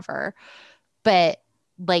or whatever. But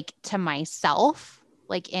like to myself,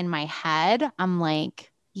 like in my head, I'm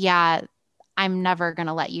like, yeah, I'm never going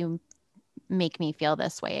to let you make me feel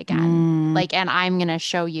this way again. Like, and I'm going to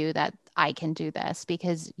show you that I can do this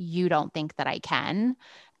because you don't think that I can.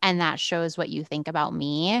 And that shows what you think about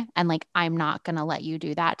me. And like, I'm not going to let you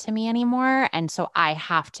do that to me anymore. And so I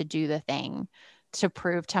have to do the thing to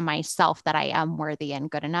prove to myself that I am worthy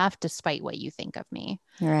and good enough, despite what you think of me.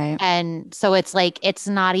 Right. And so it's like, it's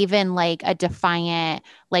not even like a defiant,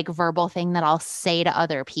 like verbal thing that I'll say to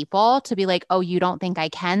other people to be like, oh, you don't think I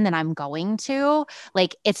can, then I'm going to.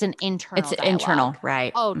 Like, it's an internal It's dialogue. internal,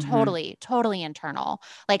 right? Oh, totally, totally internal.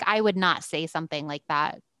 Like, I would not say something like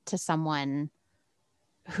that to someone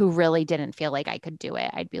who really didn't feel like I could do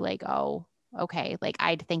it. I'd be like, oh, okay. Like,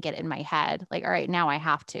 I'd think it in my head, like, all right, now I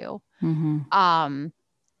have to.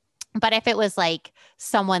 But if it was like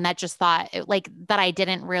someone that just thought like that I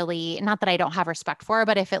didn't really, not that I don't have respect for,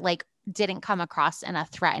 but if it like didn't come across in a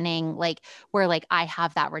threatening, like where like I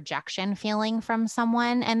have that rejection feeling from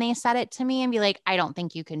someone and they said it to me and be like, I don't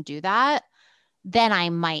think you can do that, then I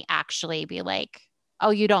might actually be like, oh,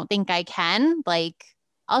 you don't think I can? Like,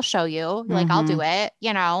 I'll show you, like, I'll do it,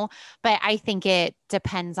 you know? But I think it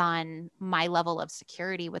depends on my level of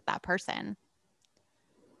security with that person.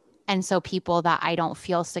 And so people that I don't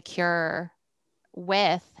feel secure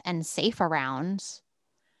with and safe around,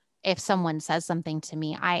 if someone says something to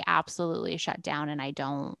me, I absolutely shut down and I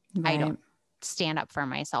don't stand up for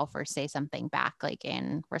myself or say something back like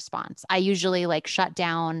in response. I usually like shut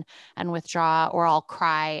down and withdraw, or I'll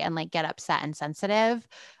cry and like get upset and sensitive.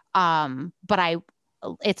 But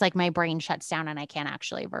it's like my brain shuts down and I can't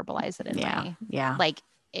actually verbalize it in like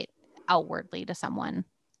it outwardly to someone.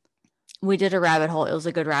 We did a rabbit hole. It was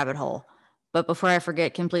a good rabbit hole. But before I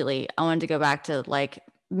forget completely, I wanted to go back to like,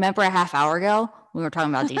 remember a half hour ago we were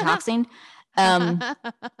talking about detoxing?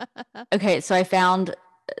 Okay, so I found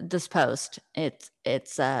this post.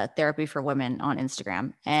 It's therapy for women on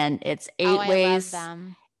Instagram, and it's 8 ways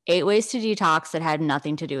to detox that had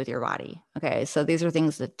nothing to do with your body. Okay, so these are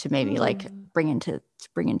things that to maybe like bring into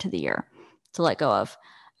the year to let go of.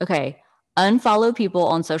 Okay, unfollow people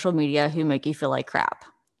on social media who make you feel like crap.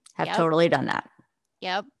 Have totally done that.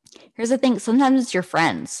 Yep. Here's the thing. Sometimes it's your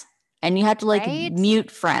friends and you have to like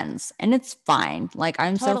mute friends and it's fine. Like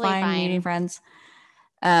I'm totally so fine muting friends.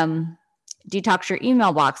 Detox your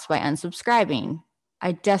email box by unsubscribing.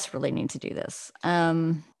 I desperately need to do this.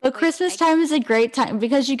 But Christmas time is a great time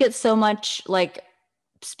because you get so much like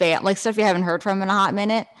spam, like stuff you haven't heard from in a hot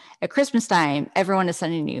minute. At Christmas time, everyone is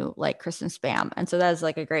sending you like Christmas spam. And so that's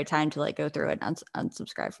like a great time to like go through it and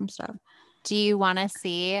unsubscribe from stuff. Do you want to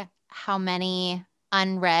see how many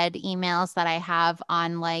unread emails that I have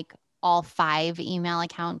on like all 5 email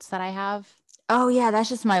accounts that I have? Oh yeah, that's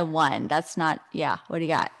just my one. That's not, yeah. What do you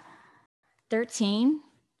got? 13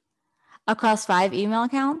 across 5 email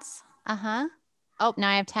accounts? Uh-huh. Oh, now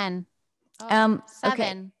I have 10. Oh, 7,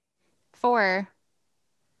 okay. 4,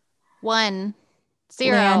 1,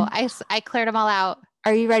 0. I cleared them all out.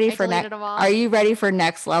 Are you ready for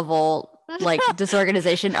next level like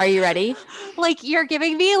disorganization? Are you ready? Like you're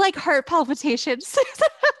giving me like heart palpitations.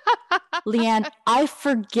 Leanne, I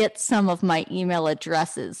forget some of my email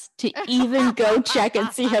addresses to even go check and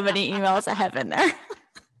see how many emails I have in there.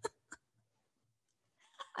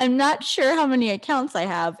 I'm not sure how many accounts I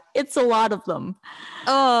have. It's a lot of them.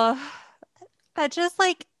 Oh, that just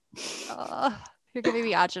like, you're giving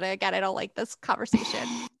me agita again. I don't like this conversation.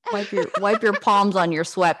 Wipe your palms on your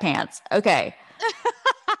sweatpants. Okay.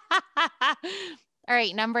 All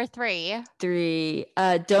right, number 3.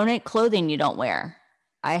 Donate clothing you don't wear.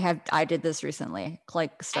 I did this recently.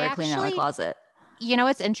 Like started cleaning out my closet. You know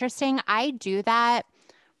what's interesting? I do that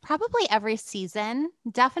probably every season,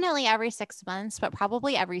 definitely every 6 months, but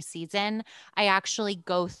probably every season. I actually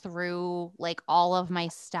go through like all of my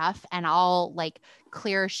stuff and I'll like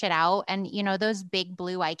clear shit out. And you know, those big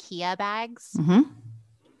blue IKEA bags,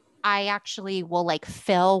 I actually will like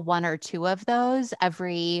fill 1 or 2 of those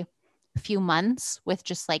every few months with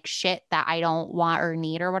just like shit that I don't want or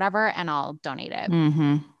need or whatever. And I'll donate it.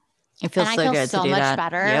 It feels so good to do that. I feel so much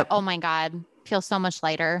better. Yep. Oh my God. Feel so much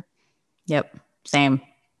lighter. Yep. Same.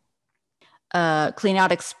 Clean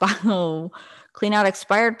out clean out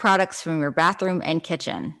expired products from your bathroom and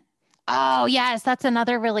kitchen. Oh, yes, that's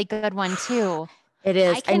another really good one too. It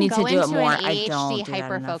is. I I can need to go do it into an more. I don't ADHD do that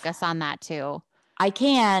hyper enough. focus on that too. I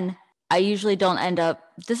can. I usually don't end up.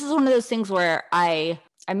 This is one of those things where I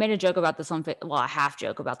made a joke about this on a half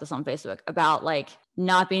joke about this on Facebook about like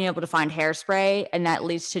not being able to find hairspray, and that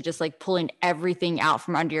leads to just like pulling everything out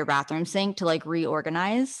from under your bathroom sink to like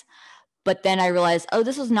reorganize. But then I realized, oh,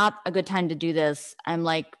 this was not a good time to do this. I'm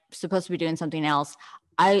like supposed to be doing something else.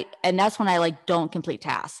 And that's when I like don't complete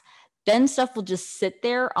tasks. Then stuff will just sit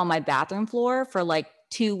there on my bathroom floor for like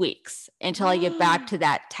 2 weeks until I get back to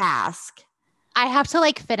that task. I have to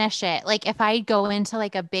like finish it. Like if I go into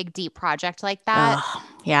like a big deep project like that,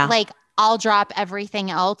 Yeah. like I'll drop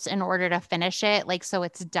everything else in order to finish it, like so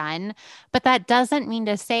it's done. But that doesn't mean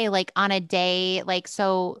to say like on a day, like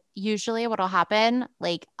so usually what'll happen,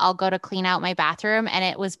 like I'll go to clean out my bathroom and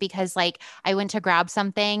it was because like I went to grab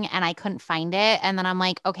something and I couldn't find it. And then I'm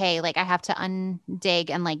like, okay, like I have to undig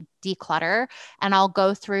and like declutter. And I'll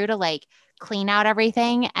go through to like clean out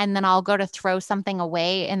everything and then I'll go to throw something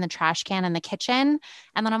away in the trash can in the kitchen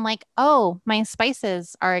and then I'm like, "Oh, my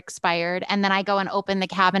spices are expired." And then I go and open the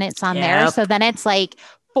cabinets on there. So then it's like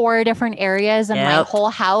four different areas and my whole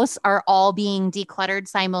house are all being decluttered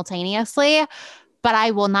simultaneously, but I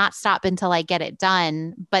will not stop until I get it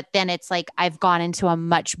done. But then it's like I've gone into a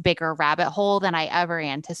much bigger rabbit hole than I ever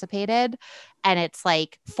anticipated. And it's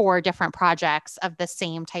like four different projects of the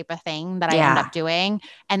same type of thing that I end up doing.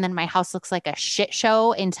 And then my house looks like a shit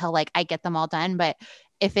show until like I get them all done. But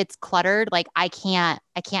if it's cluttered, like I can't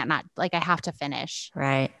not, like I have to finish.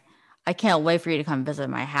 Right. I can't wait for you to come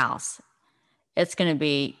visit my house. It's going to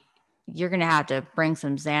be, you're going to have to bring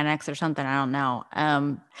some Xanax or something. I don't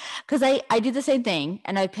know. Cause I do the same thing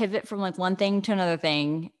and I pivot from like one thing to another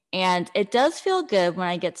thing. And it does feel good when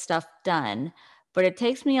I get stuff done, but it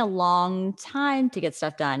takes me a long time to get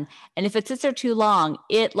stuff done. And if it sits there too long,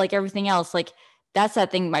 it, like everything else, like that's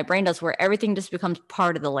that thing my brain does where everything just becomes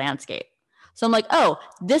part of the landscape. So I'm like, oh,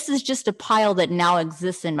 this is just a pile that now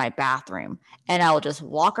exists in my bathroom. And I will just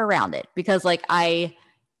walk around it because like I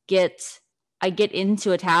get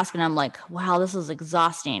into a task and I'm like, wow, this is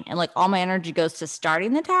exhausting. And like all my energy goes to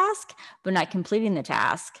starting the task, but not completing the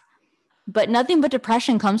task. But nothing but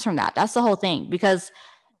depression comes from that. That's the whole thing. Because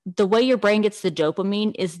the way your brain gets the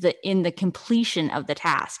dopamine is in the completion of the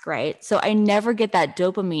task, right? So I never get that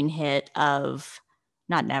dopamine hit of,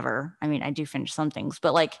 not never. I mean, I do finish some things,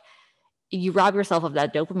 but like you rob yourself of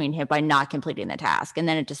that dopamine hit by not completing the task. And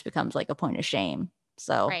then it just becomes like a point of shame.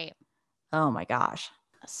 So, right. Oh my gosh.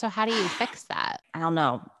 So how do you fix that? I don't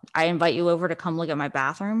know. I invite you over to come look at my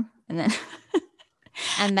bathroom and then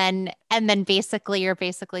and then basically you're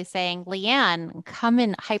basically saying, Leanne, come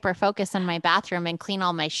and hyper focus on my bathroom and clean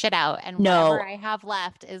all my shit out. And whatever I have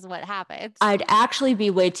left is what happens. I'd actually be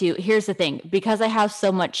way too. Here's the thing, because I have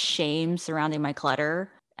so much shame surrounding my clutter.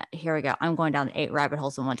 Here we go. I'm going down 8 rabbit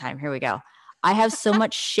holes in one time. Here we go. I have so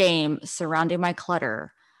much shame surrounding my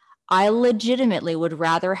clutter. I legitimately would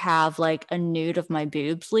rather have like a nude of my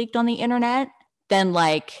boobs leaked on the internet than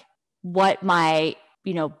like what my,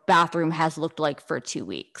 bathroom has looked like for 2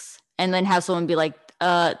 weeks. And then have someone be like,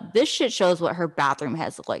 this shit shows what her bathroom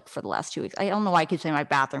has looked like for the last 2 weeks. I don't know why I keep saying my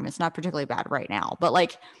bathroom. It's not particularly bad right now, but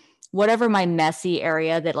like whatever my messy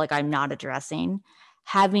area that like I'm not addressing,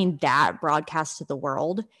 having that broadcast to the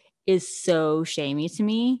world is so shamey to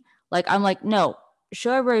me. Like, I'm like, no,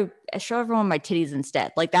 show everyone my titties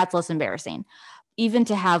instead. Like, that's less embarrassing. Even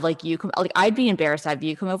to have like you come, like I'd be embarrassed to have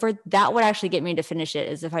you come over. That would actually get me to finish it,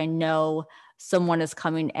 is if I know someone is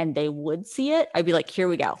coming and they would see it. I'd be like, here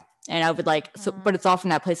we go. And I would like, so, but it's all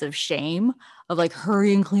from that place of shame of like,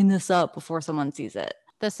 hurry and clean this up before someone sees it.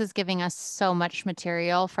 This is giving us so much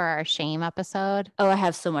material for our shame episode. Oh, I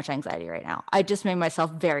have so much anxiety right now. I just made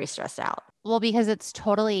myself very stressed out. Well, because it's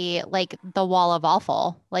totally like the wall of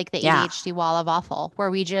awful, like the ADHD wall of awful,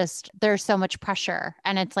 where there's so much pressure.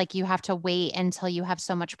 And it's like you have to wait until you have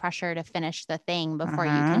so much pressure to finish the thing before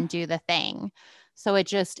you can do the thing. So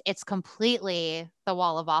it's completely the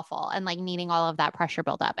wall of awful and like needing all of that pressure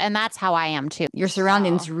build up. And that's how I am too. Your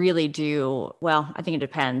surroundings really do. Well, I think it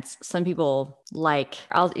depends. Some people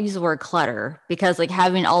I'll use the word clutter, because like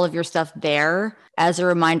having all of your stuff there as a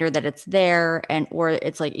reminder that it's there, or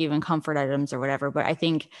it's like even comfort items or whatever. But I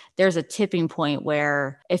think there's a tipping point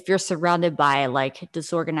where if you're surrounded by like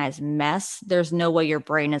disorganized mess, there's no way your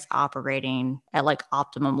brain is operating at like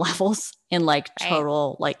optimum levels in like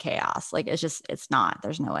total like chaos. Like it's not,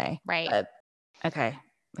 there's no way. Right. But, okay.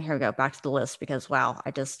 Here we go. Back to the list, because wow,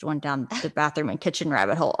 I just went down the bathroom and kitchen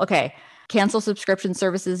rabbit hole. Okay. Cancel subscription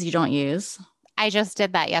services you don't use. I just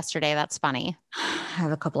did that yesterday. That's funny. I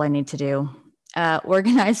have a couple I need to do.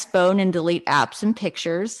 Organize phone and delete apps and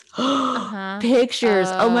pictures. Pictures.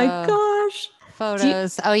 Oh my gosh.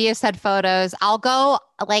 Photos. You said photos. I'll go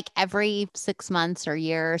like every 6 months or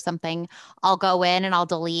year or something. I'll go in and I'll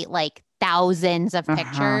delete like thousands of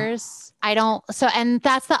pictures. And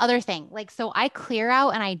that's the other thing. Like, so I clear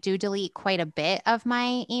out and I do delete quite a bit of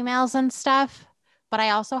my emails and stuff, but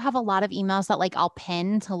I also have a lot of emails that like I'll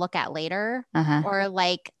pin to look at later or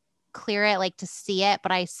like clear it like to see it,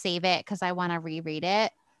 but I save it because I want to reread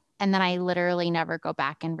it. And then I literally never go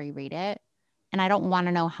back and reread it. And I don't want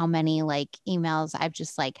to know how many like emails I've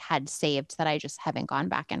just like had saved that I just haven't gone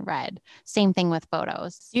back and read. Same thing with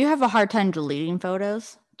photos. Do you have a hard time deleting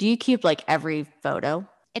photos? Do you keep like every photo?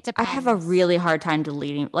 It depends. I have a really hard time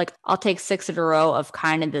deleting. Like I'll take 6 in a row of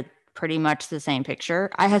kind of pretty much the same picture.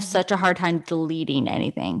 I have such a hard time deleting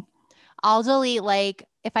anything. I'll delete like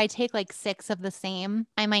if I take like 6 of the same,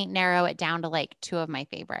 I might narrow it down to like 2 of my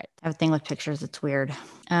favorites. I have a thing with pictures. It's weird.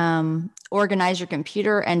 Organize your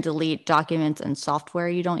computer and delete documents and software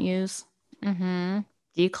you don't use.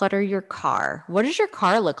 Declutter your car. What does your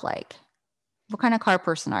car look like? What kind of car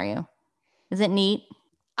person are you? Is it neat?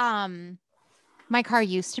 My car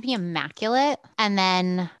used to be immaculate, and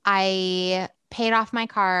then I paid off my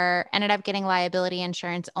car, ended up getting liability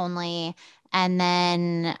insurance only, and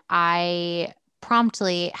then I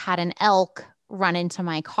promptly had an elk run into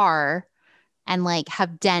my car and like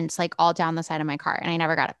have dents like all down the side of my car, and I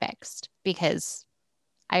never got it fixed because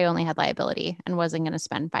I only had liability and wasn't going to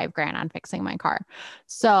spend $5,000 on fixing my car.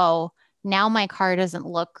 So now my car doesn't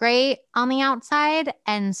look great on the outside,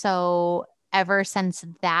 and so ever since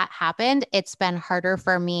that happened, it's been harder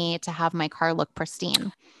for me to have my car look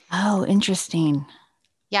pristine. Oh, interesting.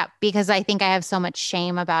 Yeah, because I think I have so much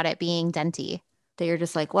shame about it being denty. That you're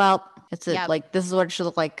just like, well, like this is what it should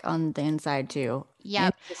look like on the inside too.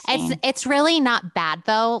 Yep. It's really not bad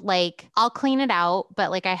though. Like I'll clean it out,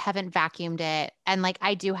 but like I haven't vacuumed it. And like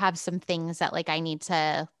I do have some things that like I need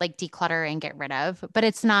to like declutter and get rid of, but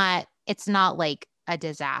it's not like a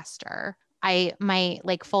disaster. My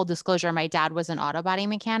like full disclosure, my dad was an auto body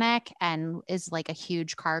mechanic and is like a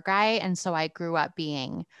huge car guy. And so I grew up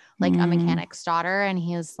being like a mechanic's daughter, and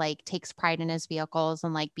he is like takes pride in his vehicles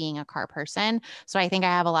and like being a car person. So I think I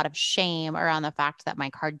have a lot of shame around the fact that my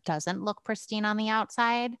car doesn't look pristine on the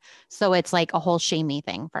outside. So it's like a whole shamey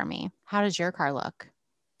thing for me. How does your car look?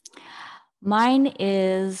 Mine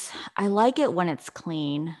is, I like it when it's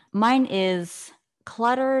clean. Mine is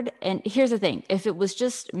cluttered. And here's the thing. If it was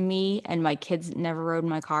just me and my kids never rode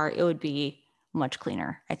my car, it would be much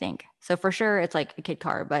cleaner, I think. So for sure, it's like a kid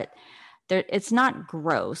car, but it's not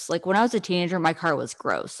gross. Like when I was a teenager, my car was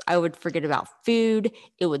gross. I would forget about food.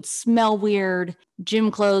 It would smell weird.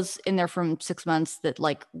 Gym clothes in there from 6 months that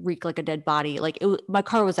like reek like a dead body. Like my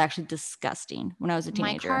car was actually disgusting when I was a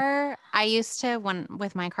teenager. My car, I used to when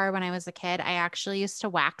I was a kid, I actually used to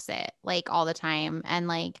wax it like all the time and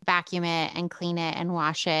like vacuum it and clean it and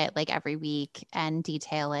wash it like every week and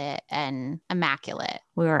detail it and immaculate.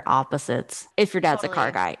 We were opposites. If your dad's a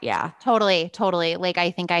car guy, yeah. Totally. Like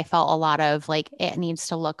I think I felt a lot of like it needs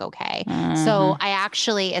to look okay. So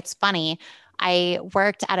it's funny. I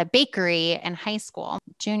worked at a bakery in high school,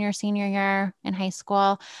 senior year in high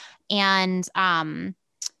school. And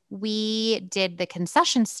we did the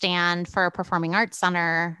concession stand for a performing arts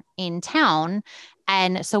center in town.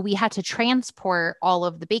 And so we had to transport all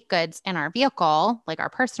of the baked goods in our vehicle, like our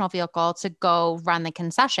personal vehicle, to go run the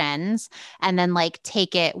concessions and then like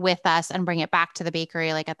take it with us and bring it back to the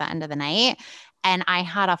bakery like at the end of the night. And I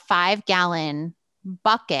had a 5-gallon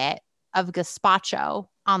bucket of gazpacho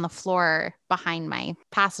on the floor behind my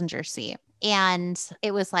passenger seat. And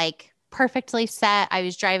it was like perfectly set. I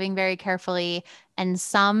was driving very carefully, and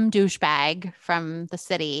some douchebag from the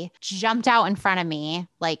city jumped out in front of me,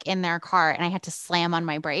 like in their car, and I had to slam on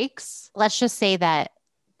my brakes. Let's just say that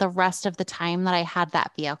the rest of the time that I had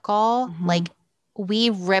that vehicle, like we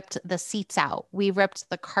ripped the seats out. We ripped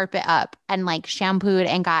the carpet up and like shampooed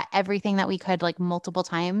and got everything that we could like multiple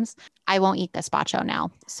times. I won't eat gazpacho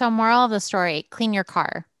now. So moral of the story, clean your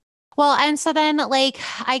car. Well, and so then like,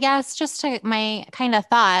 I guess just to my kind of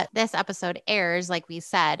thought, this episode airs, like we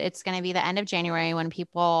said, it's going to be the end of January when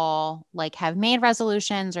people like have made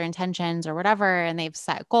resolutions or intentions or whatever, and they've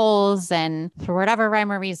set goals, and for whatever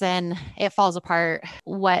rhyme or reason, it falls apart.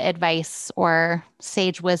 What advice or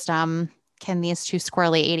sage wisdom can these two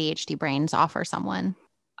squirrely ADHD brains offer someone?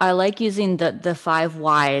 I like using the 5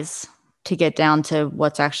 whys to get down to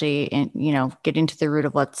what's actually, getting to the root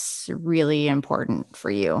of what's really important for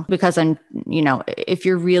you. Because if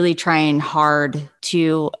you're really trying hard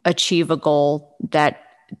to achieve a goal that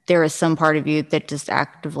there is some part of you that just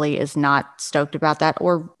actively is not stoked about that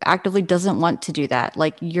or actively doesn't want to do that.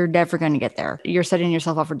 Like you're never going to get there. You're setting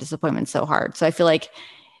yourself up for disappointment so hard. So I feel like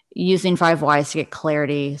using 5 whys to get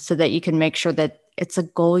clarity so that you can make sure that it's a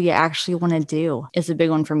goal you actually want to do is a big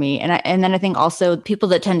one for me. And then I think also people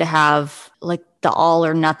that tend to have like the all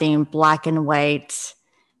or nothing, black and white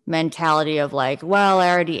mentality of like, well, I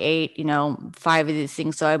already ate, 5 of these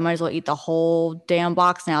things, so I might as well eat the whole damn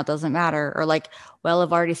box now. It doesn't matter. Or like, well,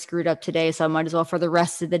 I've already screwed up today, so I might as well for the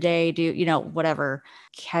rest of the day do, whatever.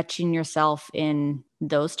 Catching yourself in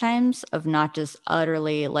those times of not just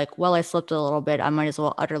utterly like, well, I slipped a little bit, I might as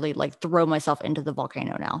well utterly like throw myself into the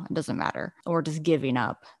volcano now. It doesn't matter. Or just giving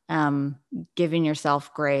up. Giving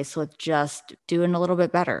yourself grace with just doing a little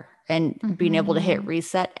bit better and being able to hit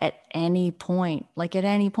reset at any point, like at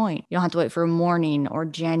any point. You don't have to wait for morning or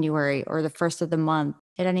January or the first of the month.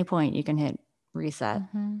 At any point, you can hit reset.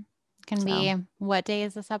 Can be, what day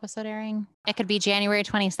is this episode airing? It could be January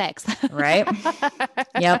 26th. Right?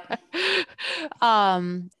 Yep.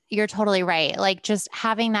 You're totally right. Like just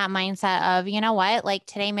having that mindset of, you know what, like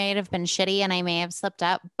today may have been shitty and I may have slipped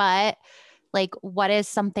up, but like, what is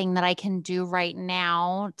something that I can do right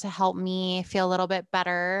now to help me feel a little bit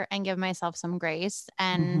better and give myself some grace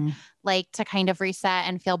and like to kind of reset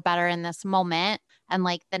and feel better in this moment. And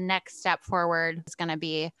like the next step forward is going to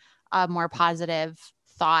be a more positive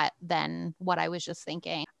thought than what I was just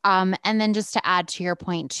thinking. And then just to add to your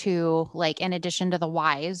point too, like in addition to the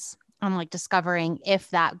whys, I'm like discovering if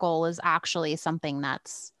that goal is actually something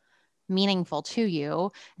that's meaningful to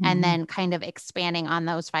you, and then kind of expanding on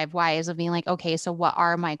those 5 whys of being like, okay, so what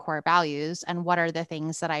are my core values and what are the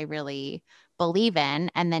things that I really believe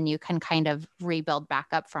in? And then you can kind of rebuild back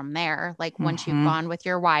up from there. Like once you've gone with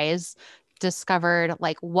your whys, discovered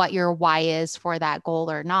like what your why is for that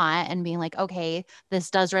goal or not, and being like, okay,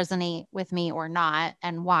 this does resonate with me or not,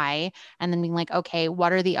 and why. And then being like, okay,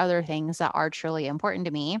 what are the other things that are truly important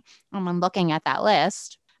to me? And then looking at that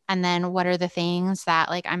list. And then what are the things that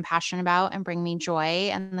like I'm passionate about and bring me joy,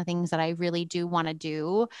 and the things that I really do want to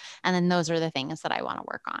do. And then those are the things that I want to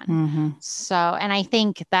work on. So, and I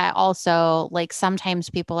think that also like sometimes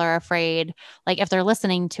people are afraid, like if they're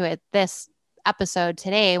listening to it, this episode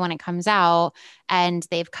today, when it comes out and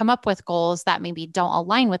they've come up with goals that maybe don't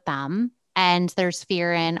align with them. And there's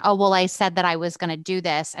fear in, oh, well, I said that I was going to do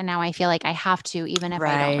this, and now I feel like I have to, even if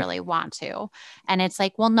I don't really want to. And it's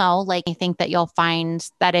like, well, no, like I think that you'll find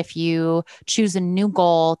that if you choose a new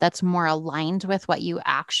goal that's more aligned with what you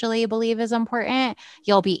actually believe is important,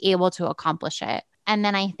 you'll be able to accomplish it. And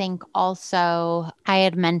then I think also I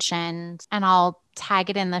had mentioned, and I'll tag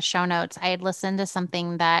it in the show notes, I had listened to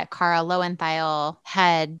something that Cara Lowenthal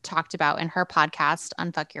had talked about in her podcast,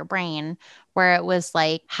 Unfuck Your Brain, where it was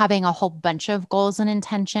like having a whole bunch of goals and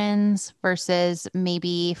intentions versus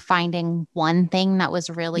maybe finding one thing that was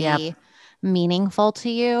really meaningful to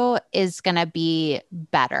you is going to be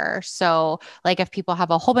better. So like if people have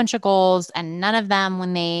a whole bunch of goals and none of them,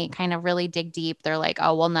 when they kind of really dig deep, they're like,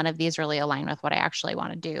 oh, well, none of these really align with what I actually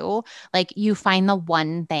want to do. Like you find the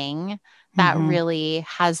one thing that really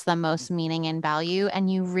has the most meaning and value, and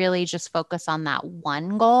you really just focus on that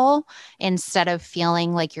one goal instead of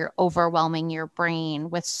feeling like you're overwhelming your brain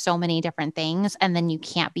with so many different things, and then you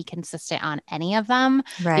can't be consistent on any of them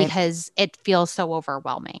because it feels so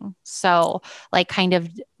overwhelming. So like kind of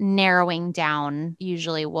narrowing down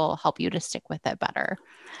usually will help you to stick with it better.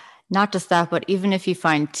 Not just that, but even if you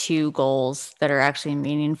find 2 goals that are actually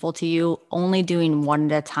meaningful to you, only doing one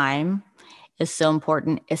at a time is so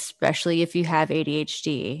important, especially if you have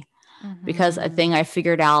ADHD. Because a thing I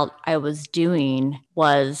figured out I was doing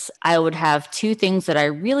was I would have 2 things that I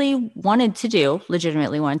really wanted to do,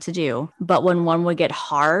 legitimately wanted to do. But when one would get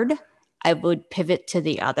hard, I would pivot to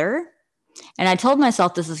the other. And I told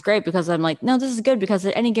myself this is great because I'm like, no, this is good because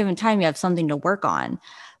at any given time you have something to work on.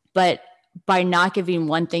 But by not giving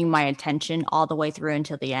one thing my attention all the way through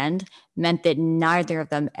until the end meant that neither of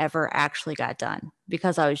them ever actually got done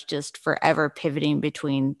because I was just forever pivoting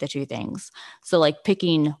between the 2 things. So like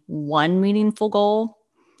picking one meaningful goal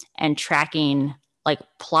and tracking, like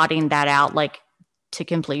plotting that out like to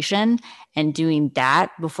completion and doing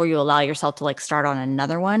that before you allow yourself to like start on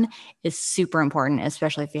another one is super important,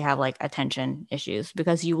 especially if you have like attention issues,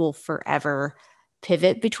 because you will forever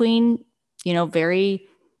pivot between, very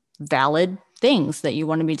valid things that you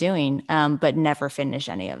want to be doing, but never finish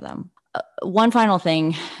any of them. One final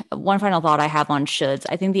thought I have on shoulds.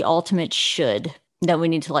 I think the ultimate should that we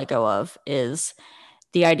need to let go of is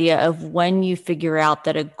the idea of when you figure out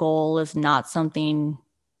that a goal is not something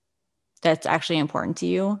that's actually important to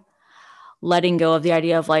you, letting go of the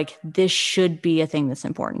idea of like, this should be a thing that's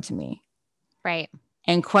important to me. Right.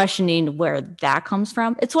 and questioning where that comes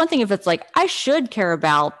from. It's one thing if it's like, I should care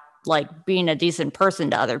about like being a decent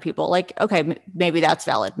person to other people. Like, okay, maybe that's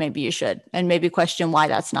valid. Maybe you should. And maybe question why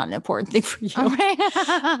that's not an important thing for you.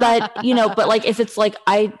 But, but like, if it's like,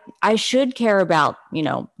 I should care about,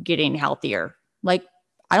 getting healthier. Like,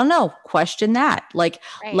 I don't know, question that. Like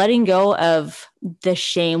letting go of the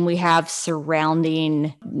shame we have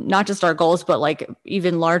surrounding not just our goals, but like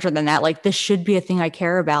even larger than that. Like this should be a thing I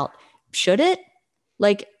care about. Should it?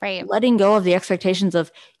 Like letting go of the expectations of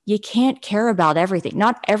you can't care about everything.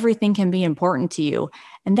 Not everything can be important to you.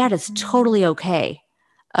 And that is totally okay.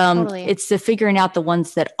 Totally. It's the figuring out the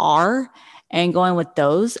ones that are and going with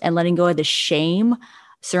those and letting go of the shame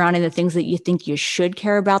surrounding the things that you think you should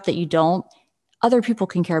care about that you don't. Other people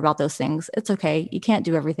can care about those things. It's okay. You can't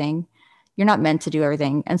do everything. You're not meant to do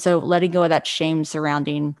everything. And so letting go of that shame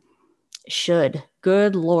surrounding should.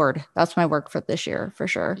 Good Lord. That's my work for this year, for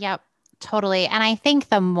sure. Yep. Totally. And I think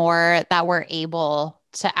the more that we're able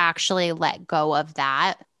to actually let go of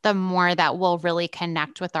that, the more that we'll really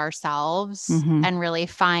connect with ourselves and really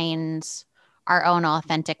find our own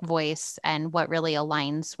authentic voice and what really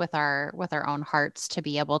aligns with our own hearts to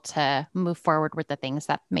be able to move forward with the things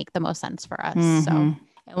that make the most sense for us. So, and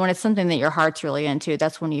when it's something that your heart's really into,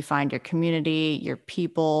 that's when you find your community, your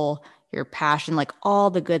people, your passion, like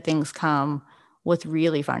all the good things come with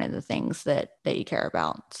really finding the things that you care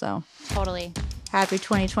about. So totally. Happy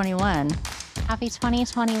 2021. Happy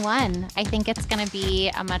 2021. I think it's going to be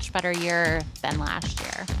a much better year than last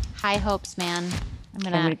year. High hopes, man. I'm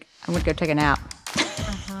gonna go take a nap.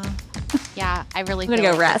 Yeah, I really. I'm gonna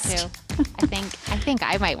go rest. Too. I think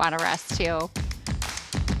I might want to rest too.